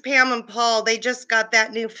friends Pam and Paul, they just got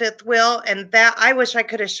that new fifth wheel, and that I wish I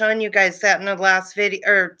could have shown you guys that in the last video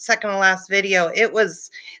or second to last video. It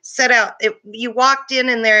was set out. You walked in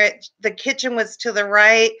and the kitchen was to the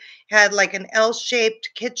right, had like an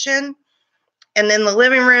L-shaped kitchen, and then the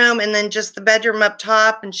living room, and then just the bedroom up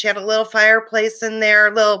top, and she had a little fireplace in there,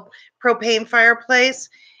 a little propane fireplace.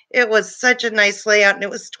 It was such a nice layout, and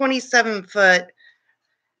it was 27 foot.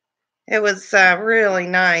 It was really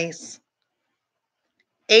nice.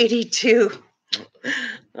 82.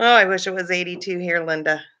 Oh, I wish it was 82 here,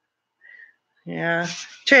 Linda. Yeah.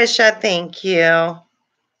 Trisha, thank you.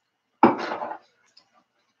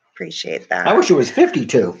 Appreciate that. I wish it was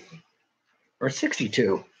 52 or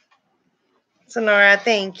 62. Sonora,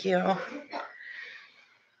 thank you.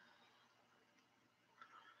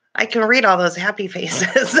 I can read all those happy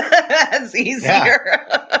faces. That's easier.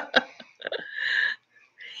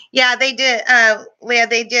 Yeah, they did. Leah,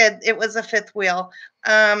 they did. It was a fifth wheel.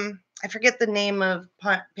 I forget the name of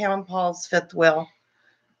Pam and Paul's fifth wheel.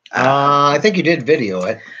 I think you did video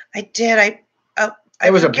it. I did.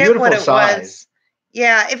 It was a beautiful size.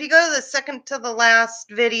 Yeah, if you go to the second to the last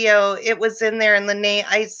video, it was in there in the name.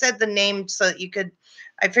 I said the name so that you could.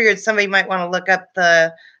 I figured somebody might want to look up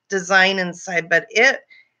the design inside, but it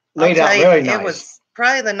laid out really nice. It was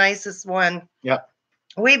probably the nicest one. Yep.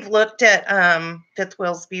 We've looked at fifth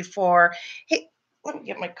wheels before. Hey, let me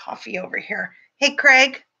get my coffee over here. Hey,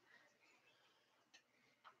 Craig.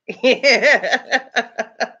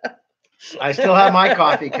 I still have my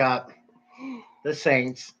coffee cup. The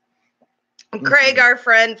Saints. Craig, our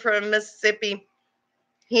friend from Mississippi,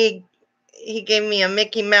 he gave me a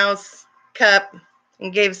Mickey Mouse cup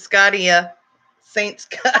and gave Scotty a Saints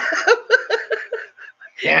cup.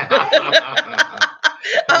 Yeah.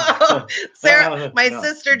 Oh, Sarah, my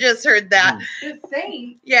sister just heard that. The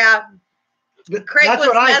Saints. Yeah. Craig That's was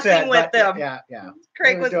what I messing said, with them. Yeah.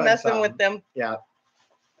 Craig was messing with them. Yeah.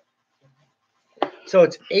 So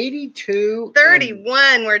it's 82.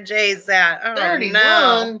 31 where Jay's at. Oh, 31.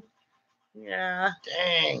 No. Yeah.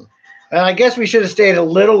 Dang. Well, I guess we should have stayed a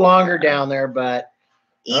little longer down there, but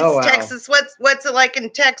East Texas. What's it like in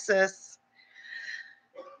Texas?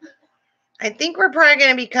 I think we're probably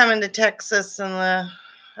going to be coming to Texas in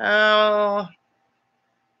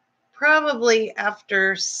probably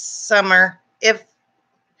after summer. If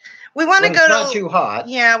We want to when go it's to not too hot.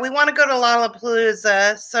 Yeah, we want to go to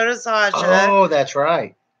Lollapalooza. So does Aja. Oh, that's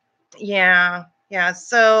right. Yeah, yeah.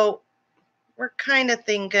 So we're kind of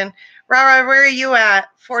thinking, Rara, where are you at?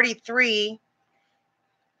 43.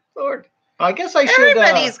 Lord, I guess I should.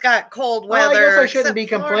 Everybody's got cold weather. I guess I shouldn't except be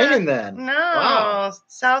Florida. complaining then. No, Wow.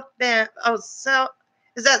 South Bend. Oh, is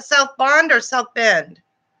that South Bond or South Bend?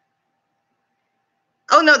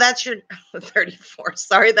 Oh no, that's your 34.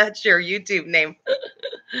 Sorry, that's your YouTube name.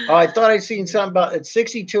 Oh, I thought I'd seen something about it's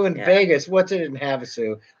 62 in Vegas. What's it in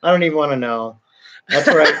Havasu? I don't even want to know. That's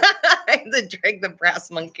right. I had to drag the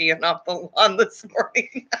brass monkey off the lawn this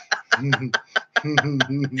morning.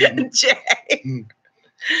 Jay.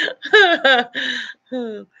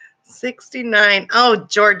 69. Oh,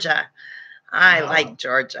 Georgia. I like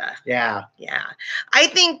Georgia. Yeah. Yeah. I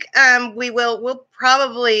think we'll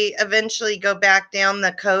probably eventually go back down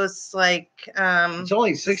the coast like It's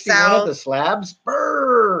only 61 at the slabs.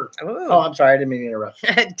 Brr. Oh, I'm sorry, I didn't mean to interrupt.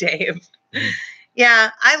 Dave.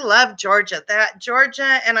 Yeah, I love Georgia.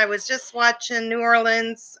 And I was just watching New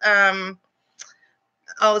Orleans.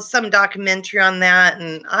 Some documentary on that,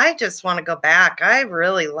 and I just want to go back. I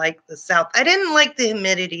really like the South. I didn't like the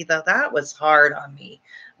humidity though. That was hard on me,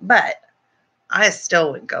 but I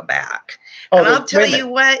still would go back. And I'll tell you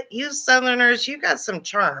what, you Southerners, you got some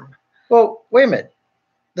charm. Well, wait a minute.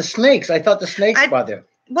 The snakes. I thought the snakes bother you.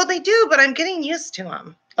 Well, they do, but I'm getting used to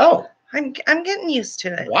them. Oh. I'm getting used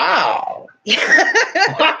to it. Wow.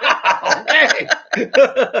 Wow. Hey.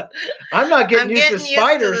 I'm not getting used to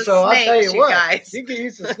spiders, so I'll tell you what. Guys. You get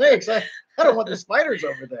used to snakes. I don't want the spiders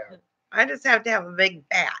over there. I just have to have a big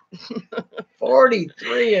bat.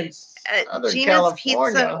 43 in Southern Gina's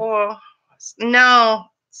California. Pizza. Oh, no,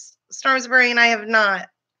 Stormsbury and I have not.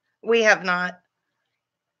 We have not.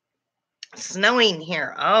 Snowing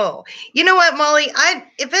here. Oh, you know what, Molly?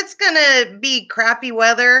 If it's gonna be crappy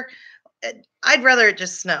weather, I'd rather it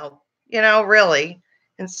just snow. Really,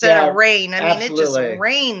 instead of rain. I mean, it just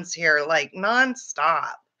rains here like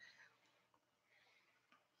nonstop.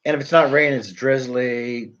 And if it's not raining, it's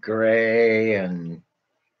drizzly, gray,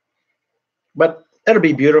 but it'll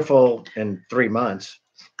be beautiful in 3 months.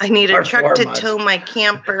 I need a truck to tow my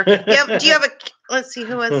camper. Yep. Do you have let's see,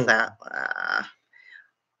 who is that?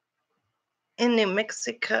 In New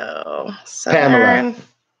Mexico. Pamela.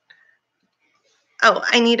 Oh,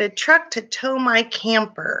 I need a truck to tow my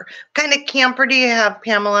camper. What kind of camper do you have,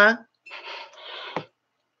 Pamela?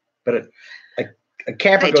 But a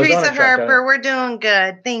camper Hi, goes Teresa on a truck, Harper. We're doing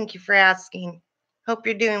good. Thank you for asking. Hope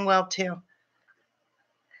you're doing well, too.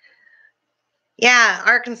 Yeah,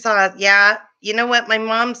 Arkansas. Yeah. You know what? My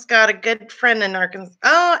mom's got a good friend in Arkansas.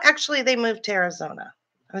 Oh, actually, they moved to Arizona.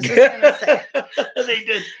 I was just going to say. They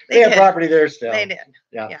did. They have property there still. They did.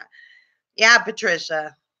 Yeah. Yeah,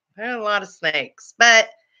 Patricia. There are a lot of snakes. But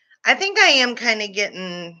I think I am kind of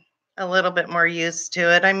getting a little bit more used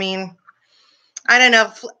to it. I mean, I don't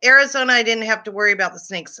know. Arizona, I didn't have to worry about the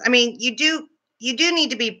snakes. I mean, you do need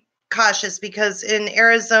to be cautious because in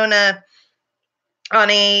Arizona, on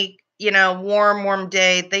a warm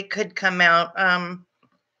day, they could come out.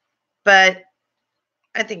 But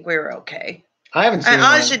I think we were okay. I haven't seen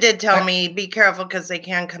Aja did tell me be careful because they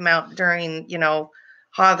can come out during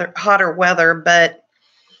hotter weather. But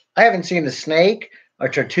I haven't seen a snake, a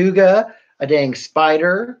tortuga, a dang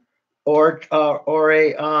spider, or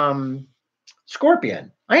a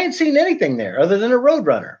scorpion. I ain't seen anything there other than a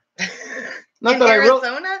roadrunner. Not in that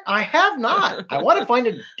Arizona? I have not. I want to find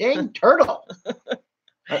a dang turtle.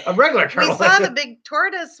 A regular turtle. We saw the big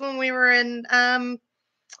tortoise when we were in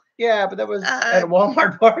yeah, but that was at a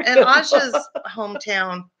Walmart park. In Asha's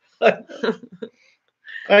hometown.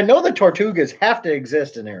 I know the tortugas have to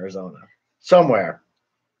exist in Arizona somewhere.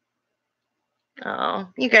 Oh,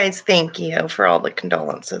 you guys, thank you for all the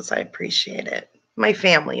condolences. I appreciate it. My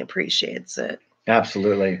family appreciates it.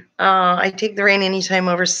 Absolutely. I take the rain anytime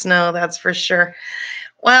over snow, that's for sure.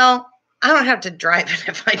 Well, I don't have to drive it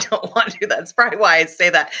if I don't want to. That's probably why I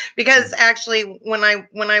say that. Because actually, when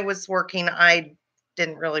I was working, I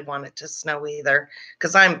didn't really want it to snow either.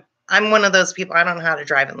 Because I'm one of those people, I don't know how to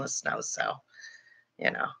drive in the snow. So,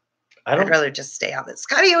 I'd rather just stay out of it.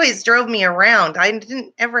 Scotty always drove me around. I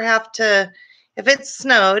didn't ever have to, if it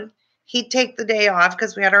snowed, he'd take the day off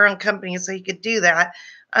because we had our own company, so he could do that.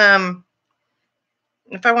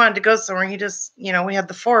 If I wanted to go somewhere, he just, we had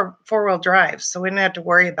the four-wheel drive, so we didn't have to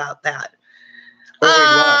worry about that.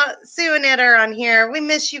 Sue and Ed are on here. We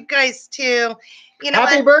miss you guys too.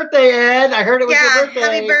 Happy birthday, Ed. I heard it was your birthday.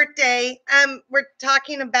 Happy birthday. We're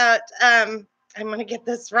talking about, I'm going to get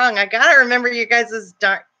this wrong. I got to remember your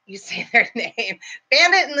You say their name.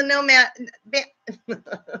 Bandit and the Nomad.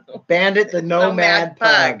 Bandit the Nomad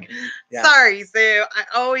Pug. Yeah. Sorry, Sue. I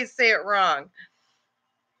always say it wrong.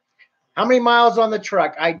 How many miles on the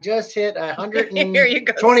truck? I just hit Here you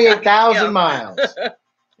go, 128,000 Scotty. miles.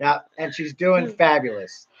 Yeah, and she's doing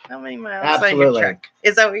fabulous. How many miles Absolutely. on your truck?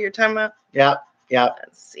 Is that what you're talking about? Yep, yep.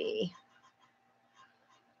 Let's see.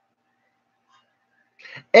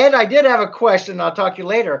 Ed, I did have a question. I'll talk to you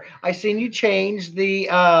later. I seen you change the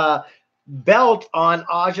belt on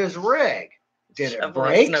Aja's rig. Did it Shovel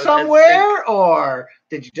break snow somewhere, or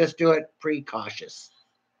did you just do it precautious?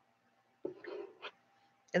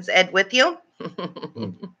 Is Ed with you?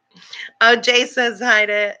 Oh, Jay says hi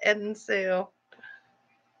to Ed and Sue.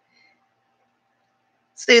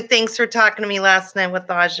 Sue, thanks for talking to me last night with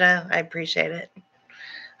Aja. I appreciate it.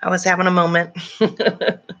 I was having a moment.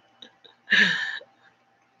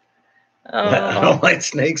 I don't mind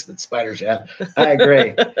snakes and spiders. Yeah, I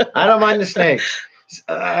agree. I don't mind the snakes.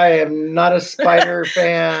 I am not a spider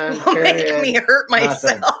fan. Don't make me hurt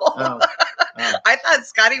myself. Oh. I thought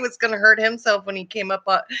Scotty was going to hurt himself when he came up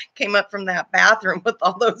from that bathroom with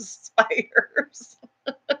all those spiders.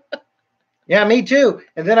 Yeah, me too.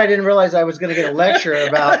 And then I didn't realize I was going to get a lecture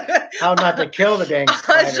about how not to kill the dang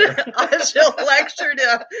spider. Aja lectured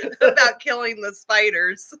about killing the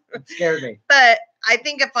spiders. It scared me. But I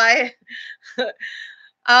think if I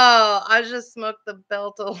just smoked the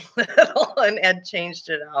belt a little and Ed changed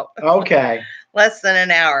it out. Okay. Less than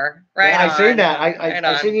an hour. Right. Yeah, I seen that. Right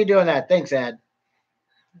I seen you doing that. Thanks, Ed.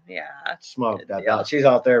 Yeah. Smoked that belt. She's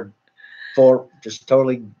out there for just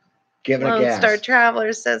totally giving a gas. Star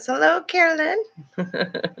Traveler says, hello, Carolyn.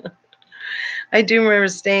 I do remember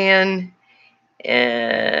staying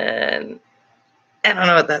in, I don't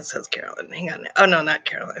know what that says, Carolyn. Hang on. Oh, no, not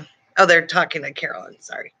Carolyn. Oh, they're talking to Carolyn.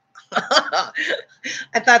 Sorry. I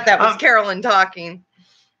thought that was Carolyn talking.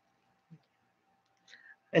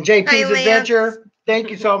 And JP's Adventure, thank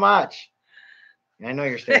you so much. I know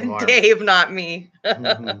you're staying warm. Dave, not me.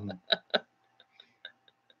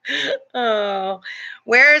 Oh,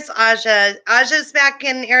 where's Aja? Aja's back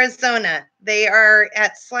in Arizona. They are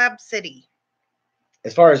at Slab City.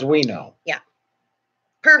 As far as we know. Yeah.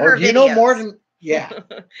 Per her videos. You know more than, yeah,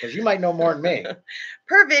 because you might know more than me.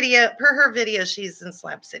 Per her video, she's in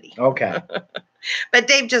Slab City. Okay. But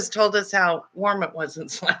Dave just told us how warm it was in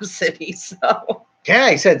Slab City, so.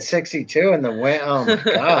 Yeah, he said 62 in the wind. Oh my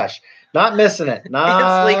gosh. Not missing it.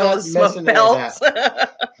 Not it's legal to smoke belts.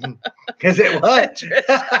 Because it was.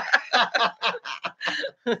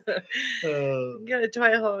 Get a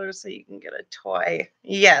toy holder so you can get a toy.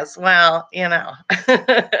 Yes, well, you know.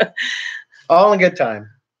 All in good time.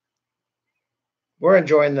 We're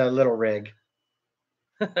enjoying the little rig.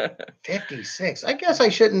 56. I guess I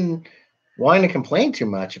shouldn't whine and complain too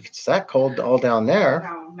much if it's that cold all down there.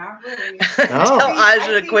 No, not really. No. Tell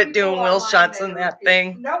Aja to quit doing wheel shots in that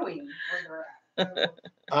thing. Snowing where they're at.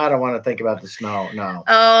 I don't want to think about the snow. No.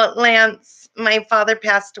 Oh, Lance, my father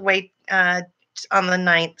passed away on the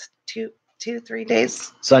 9th. 3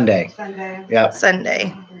 days. Sunday. Yep.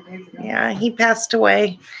 Sunday. Yeah, he passed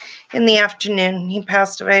away in the afternoon. He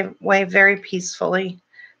passed away very peacefully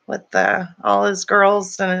with all his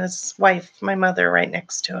girls and his wife, my mother, right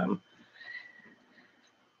next to him.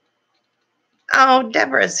 Oh,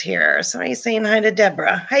 Deborah's here. Somebody's saying hi to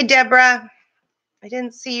Deborah. Hi, Deborah. I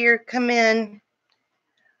didn't see her come in.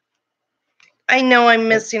 I know I'm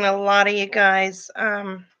missing a lot of you guys.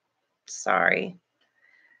 Sorry.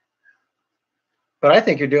 But I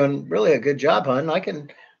think you're doing really a good job, hon. I can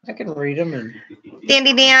read them and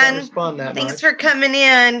Dandy Dan, respond that thanks much. for coming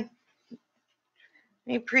in.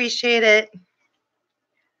 I appreciate it.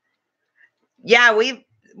 Yeah,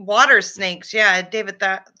 water snakes. Yeah, David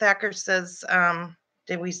Thacker says,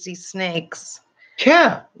 did we see snakes?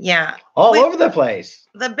 Yeah. Yeah. All over the place.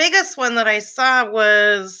 The biggest one that I saw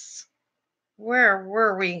was, where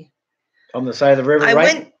were we? On the side of the river,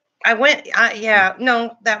 right?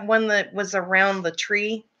 No, that one that was around the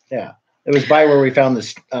tree. Yeah. It was by where we found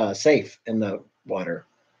the safe in the water.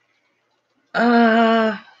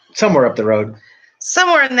 Somewhere up the road.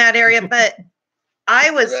 Somewhere in that area, but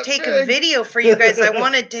I was taking video for you guys. I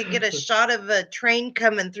wanted to get a shot of a train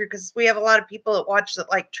coming through because we have a lot of people that watch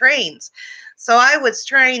that like trains. So I was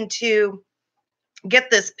trying to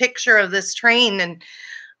get this picture of this train, and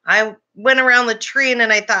I went around the tree, and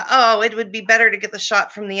then I thought, oh, it would be better to get the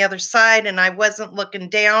shot from the other side, and I wasn't looking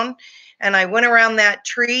down, and I went around that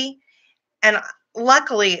tree, and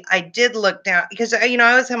luckily I did look down because, I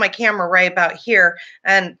always have my camera right about here,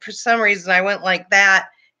 and for some reason I went like that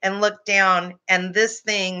and looked down, and this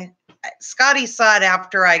thing Scotty saw it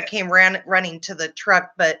after I came running to the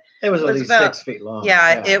truck, but it was at least about 6 feet long.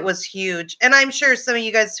 Yeah, it was huge. And I'm sure some of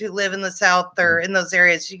you guys who live in the South or in those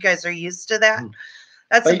areas, you guys are used to that.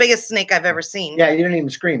 That's the biggest snake I've ever seen. Yeah, you didn't even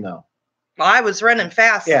scream though. Well, I was running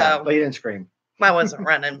fast, Yeah, though. but you didn't scream. I wasn't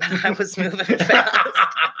running, but I was moving fast.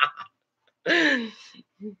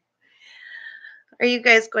 Are you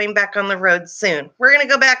guys going back on the road soon? We're going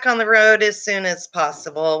to go back on the road as soon as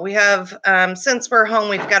possible. We have, since we're home,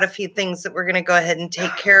 we've got a few things that we're going to go ahead and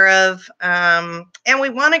take care of. And we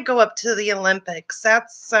want to go up to the Olympics.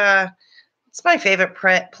 That's it's my favorite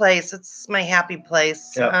place. It's my happy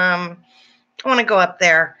place. Yep. I want to go up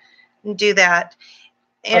there and do that.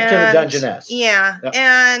 Up to the Dungeness. Yeah. Yep.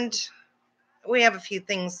 And we have a few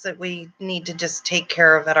things that we need to just take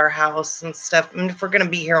care of at our house and stuff. And if we're going to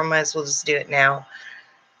be here, we might as well just do it now.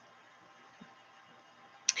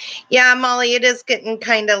 Yeah, Molly, it is getting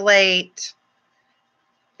kind of late.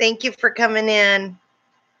 Thank you for coming in.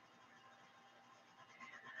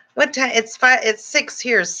 What time? It's 5. It's 6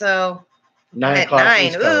 here, so 9 at o'clock. 9.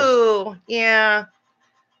 East Coast. Ooh, yeah.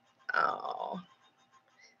 Oh,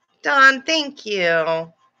 Dawn, thank you.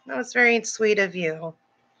 That was very sweet of you.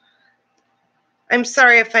 I'm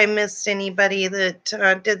sorry if I missed anybody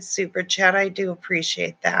that did super chat. I do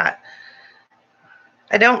appreciate that.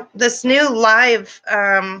 This new live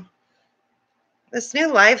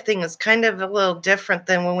thing is kind of a little different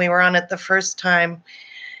than when we were on it the first time.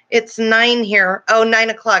 It's 9 here. Oh, 9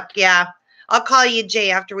 o'clock. Yeah. I'll call you,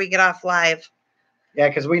 Jay, after we get off live. Yeah,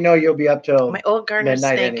 because we know you'll be up till my old gardener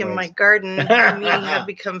snake anyways. in my garden and me have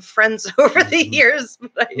become friends over the years,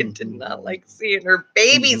 but I did not like seeing her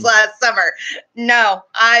babies last summer. No,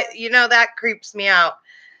 that creeps me out.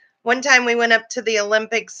 One time we went up to the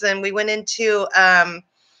Olympics and we went into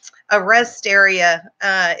a rest area.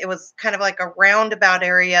 It was kind of like a roundabout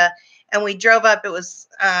area, and we drove up. It was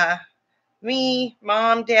me,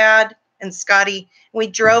 Mom, Dad, and Scotty. We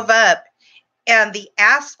drove up, and the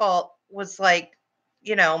asphalt was like,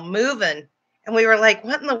 moving. And we were like,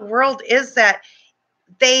 what in the world is that?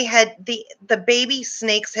 They had the baby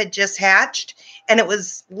snakes had just hatched, and it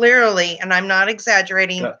was literally, and I'm not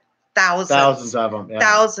exaggerating, thousands of them. Yeah.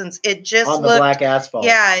 Thousands. It just on the looked, black asphalt.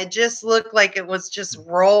 Yeah, it just looked like it was just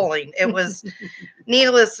rolling. It was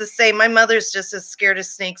needless to say, my mother's just as scared of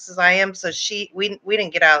snakes as I am. So we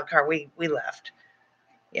didn't get out of the car. We left.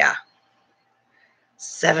 Yeah.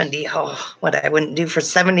 70. Oh, what I wouldn't do for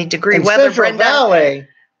 70-degree weather. Central Valley.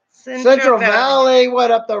 Central Valley. What,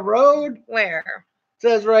 up the road? Where? It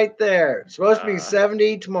says right there. It's supposed to be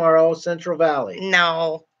 70 tomorrow, Central Valley.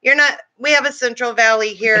 No, you're not. We have a Central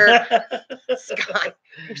Valley here. Scott,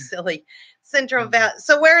 you're silly. Central Valley.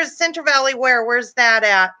 So where is Central Valley? Where's that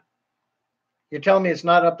at? You're telling me it's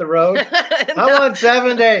not up the road? No. I'm on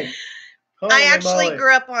 70. I actually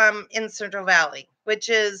grew up in Central Valley, which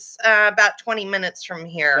is about 20 minutes from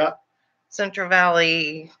here. Yep. Central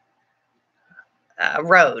Valley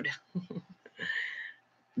Road.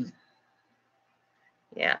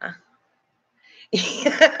 Yeah.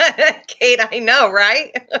 Kate, I know,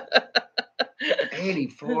 right?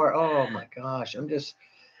 84. Oh my gosh. I'm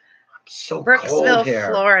so Brooksville, cold here.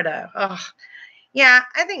 Florida. Oh, yeah.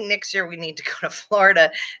 I think next year we need to go to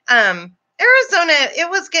Florida. Arizona, it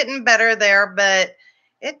was getting better there, but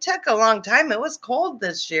it took a long time. It was cold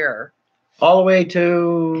this year. All the way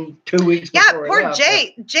to 2 weeks before. Yeah, poor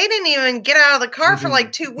Jay. Jay didn't even get out of the car for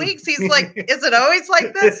like 2 weeks. He's like, is it always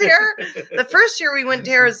like this here? The first year we went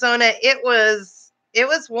to Arizona, it was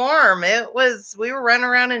warm. We were running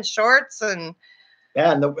around in shorts and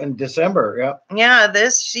yeah, in December. Yeah. Yeah,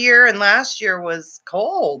 this year and last year was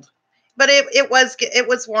cold. But it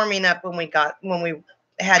was warming up when we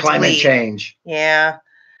had climate to leave. change. Yeah.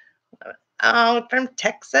 Oh, from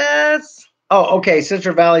Texas. Oh, okay.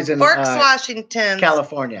 Central Valley's in Forks, Washington,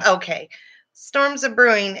 California. Okay. Storms are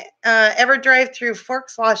brewing. Ever drive through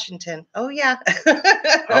Forks, Washington? Oh yeah.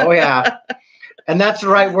 Oh yeah. And that's the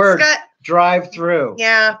right word. Scott, drive through.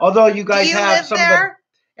 Yeah. Although you guys have some there?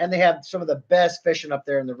 And they have some of the best fishing up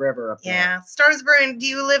there in the river up there. Yeah. Storms brewing. Do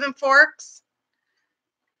you live in Forks?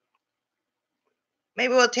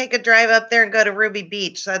 Maybe we'll take a drive up there and go to Ruby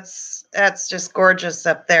Beach. That's just gorgeous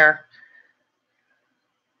up there.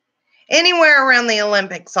 Anywhere around the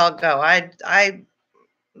Olympics, I'll go.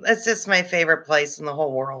 That's just my favorite place in the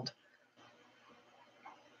whole world.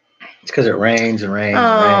 It's because it rains and rains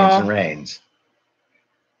and rains and rains.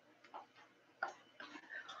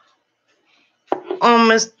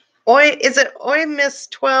 Almost. Is it Oi Miss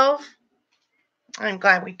 12? I'm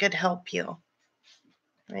glad we could help you.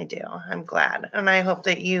 I do. I'm glad. And I hope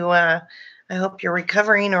that I hope you're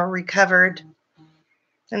recovering or recovered.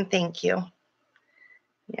 And thank you.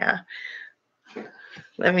 Yeah.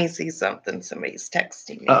 Let me see something. Somebody's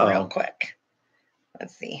texting me real quick.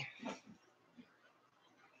 Let's see.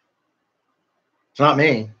 It's not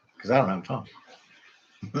me, because I don't have a phone.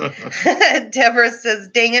 Deborah says,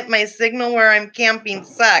 dang it, my signal where I'm camping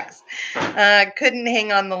sucks. Couldn't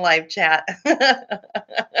hang on the live chat.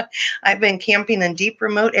 I've been camping in deep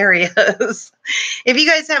remote areas. If you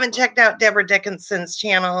guys haven't checked out Deborah Dickinson's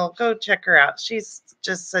channel, go check her out. She's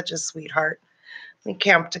just such a sweetheart. We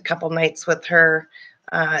camped a couple nights with her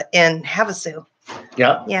in Havasu.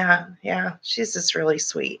 Yeah. Yeah. She's just really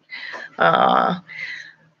sweet.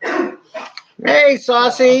 Hey,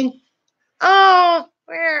 Saucy. Oh,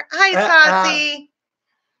 where? Hi, Saucy.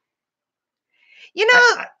 You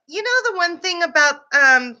know the one thing about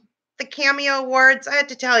the Cameo Awards, I had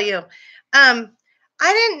to tell you, I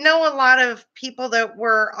didn't know a lot of people that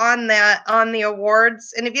were on the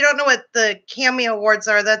awards. And if you don't know what the Cameo Awards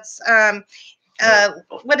are, that's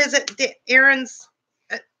what is it? Aaron's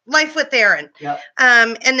Life with Aaron. Yeah.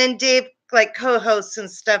 And then Dave like co-hosts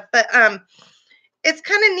and stuff. But it's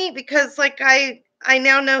kind of neat because like I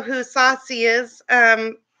now know who Saucy is.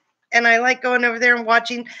 And I like going over there and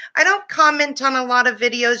watching. I don't comment on a lot of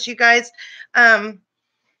videos, you guys.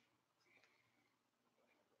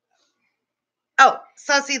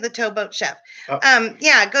 Saucy the Towboat Chef. Oh.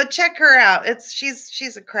 Yeah, go check her out.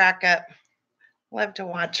 She's a crack up. Love to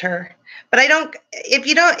watch her. But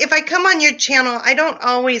if I come on your channel, I don't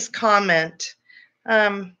always comment.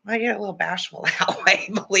 I get a little bashful that way,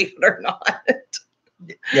 believe it or not.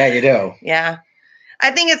 Yeah, you do. Yeah.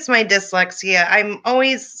 I think it's my dyslexia. I'm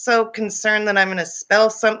always so concerned that I'm going to spell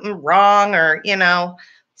something wrong or,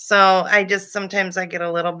 so sometimes I get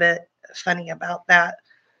a little bit funny about that.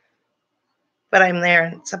 But I'm there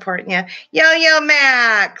and supporting you. Yo,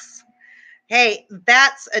 Max. Hey,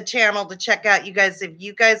 that's a channel to check out, you guys. If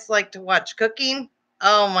you guys like to watch cooking,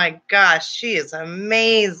 oh my gosh, she is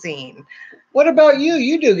amazing. What about you?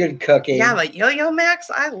 You do good cooking. Yeah, but Yo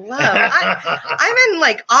Max, I'm in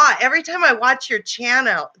like awe every time I watch your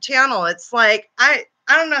channel. It's like I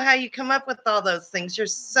don't know how you come up with all those things. You're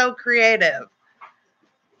so creative.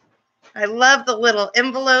 I love the little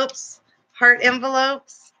envelopes, heart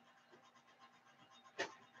envelopes.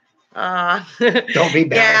 Don't be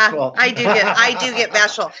bashful. Yeah, I do get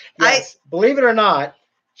bashful. Yes, believe it or not,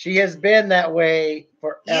 she has been that way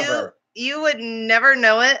forever. You would never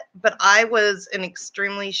know it, but I was an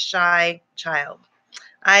extremely shy child.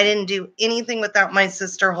 I didn't do anything without my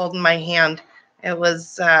sister holding my hand. It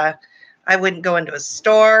was I wouldn't go into a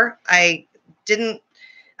store. I didn't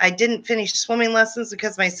finish swimming lessons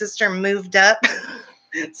because my sister moved up.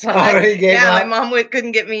 So my mom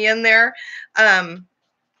couldn't get me in there.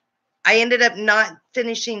 I ended up not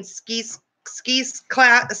finishing ski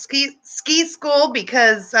school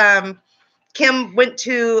because Kim went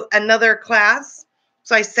to another class.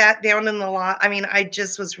 So I sat down in the lot. I mean, I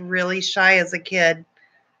just was really shy as a kid.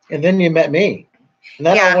 And then you met me. And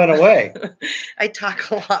that all went away. I talk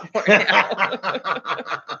a lot more now.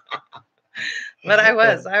 But I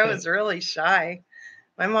was really shy.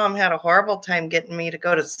 My mom had a horrible time getting me to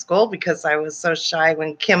go to school because I was so shy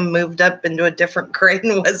when Kim moved up into a different grade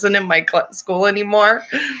and wasn't in my school anymore.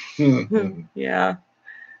 Yeah.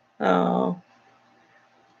 Oh,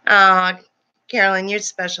 Carolyn, you're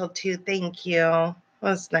special too. Thank you. That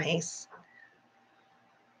was nice.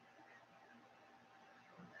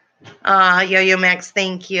 Yo Max,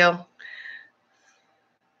 thank you.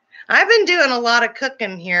 I've been doing a lot of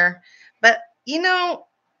cooking here, but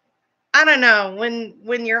I don't know,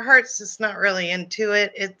 when your heart's just not really into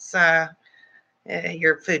it, it's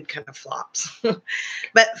your food kind of flops.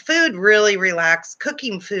 But food really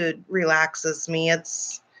cooking food relaxes me.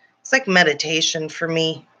 It's like meditation for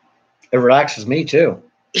me. It relaxes me too.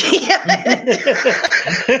 Yeah. I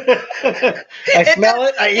smell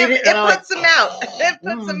it. I eat it. It puts them out. It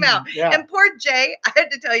puts them out. Yeah. And poor Jay, I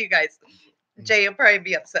had to tell you guys, Jay will probably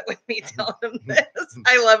be upset with me telling him this.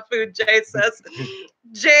 I love food, Jay says.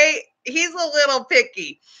 Jay, he's a little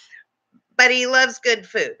picky, but he loves good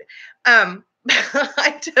food.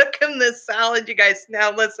 I took him this salad, you guys.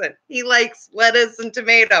 Now listen, he likes lettuce and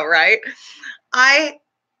tomato, right? I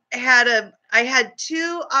had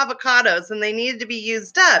 2 avocados and they needed to be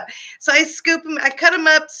used up. So I cut them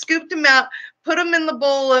up, scooped them out, put them in the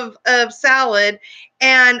bowl of salad.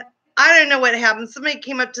 And I don't know what happened. Somebody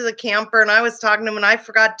came up to the camper and I was talking to him and I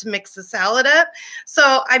forgot to mix the salad up.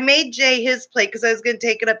 So I made Jay his plate because I was going to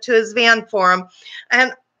take it up to his van for him.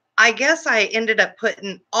 And I guess I ended up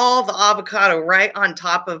putting all the avocado right on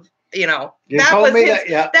top of, that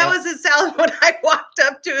was his salad. When I walked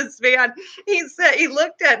up to his van, he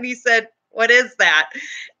looked at me and he said, "What is that?"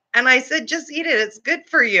 And I said, just eat it. It's good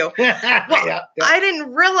for you. Well, Yeah. I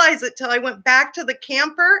didn't realize it till I went back to the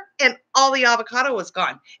camper and all the avocado was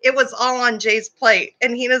gone. It was all on Jay's plate,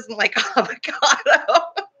 and he doesn't like avocado.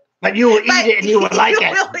 But you will eat it and you will like it.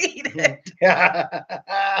 You will eat it.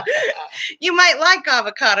 You might like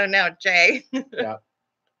avocado now, Jay. Yeah.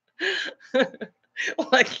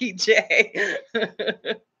 Lucky Jay.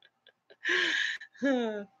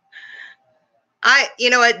 You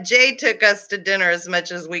know what? Jay took us to dinner as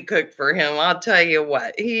much as we cooked for him. I'll tell you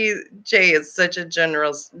what. Jay is such a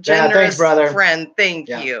generous thanks, brother. friend. Thank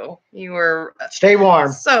you. You were stay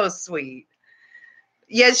warm. So sweet.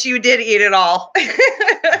 Yes, you did eat it all.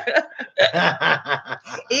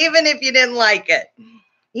 Even if you didn't like it.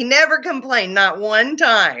 He never complained, not one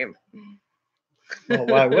time. Well,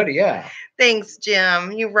 why would he? Yeah. Thanks,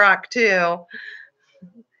 Jim. You rock too.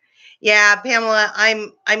 Yeah, Pamela,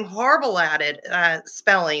 I'm horrible at it.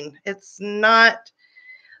 Spelling. It's not.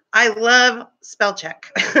 I love spell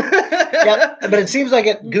check. Yeah, but it seems like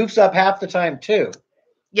it goofs up half the time too.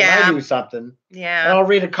 Yeah. When I do something. Yeah. And I'll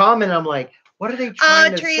read a comment. I'm like, what are they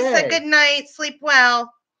trying to Teresa, say? good night. Sleep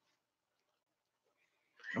well.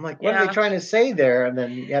 I'm like, what are they trying to say there? And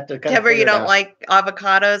then you have to kind of Deborah, you don't like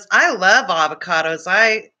avocados? I love avocados.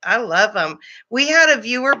 I love them. We had a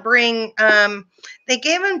viewer bring, they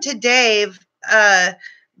gave them to Dave,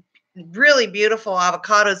 really beautiful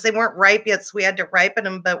avocados. They weren't ripe yet, so we had to ripen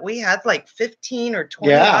them, but we had like 15 or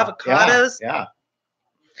 20 avocados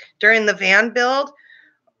during the van build.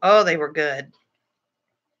 Oh, they were good.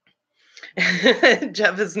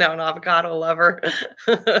 Jeff is now an avocado lover.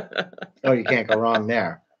 Oh, you can't go wrong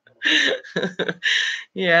there.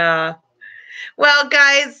 Yeah. Well,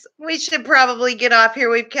 guys, we should probably get off here.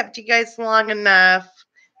 We've kept you guys long enough.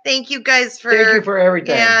 Thank you guys for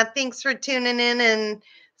everything. Yeah, thanks for tuning in and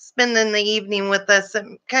spending the evening with us. It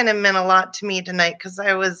kind of meant a lot to me tonight because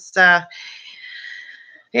I was,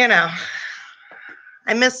 you know,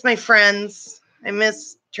 I miss my friends. I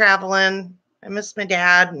miss traveling. I miss my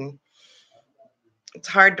dad, and it's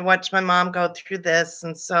hard to watch my mom go through this.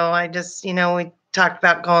 And so I just, we talked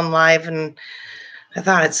about going live, and I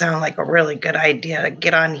thought it sounded like a really good idea to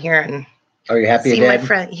get on here and are you happy see my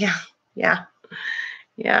friend. Yeah.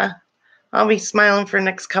 I'll be smiling for the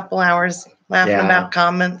next couple hours, laughing about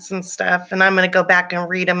comments and stuff. And I'm going to go back and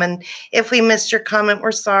read them. And if we missed your comment,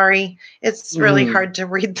 we're sorry. It's really hard to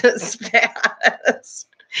read this fast.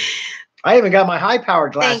 I even got my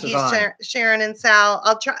high-powered glasses on. Thank you, Sharon and Sal.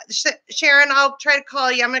 I'll try. Sharon, I'll try to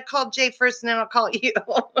call you. I'm going to call Jay first, and then I'll call you.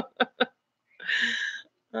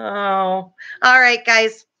 Oh, all right,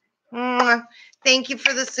 guys. Thank you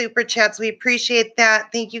for the super chats. We appreciate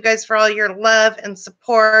that. Thank you guys for all your love and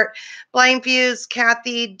support. Blind Views,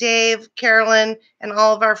 Kathy, Dave, Carolyn, and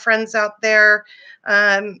all of our friends out there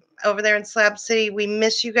over there in Slab City. We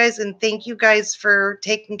miss you guys, and thank you guys for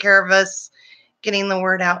taking care of us, getting the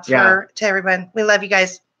word out to everybody. We love you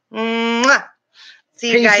guys. See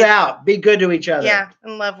you guys. Peace out. Be good to each other. Yeah,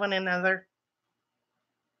 and love one another.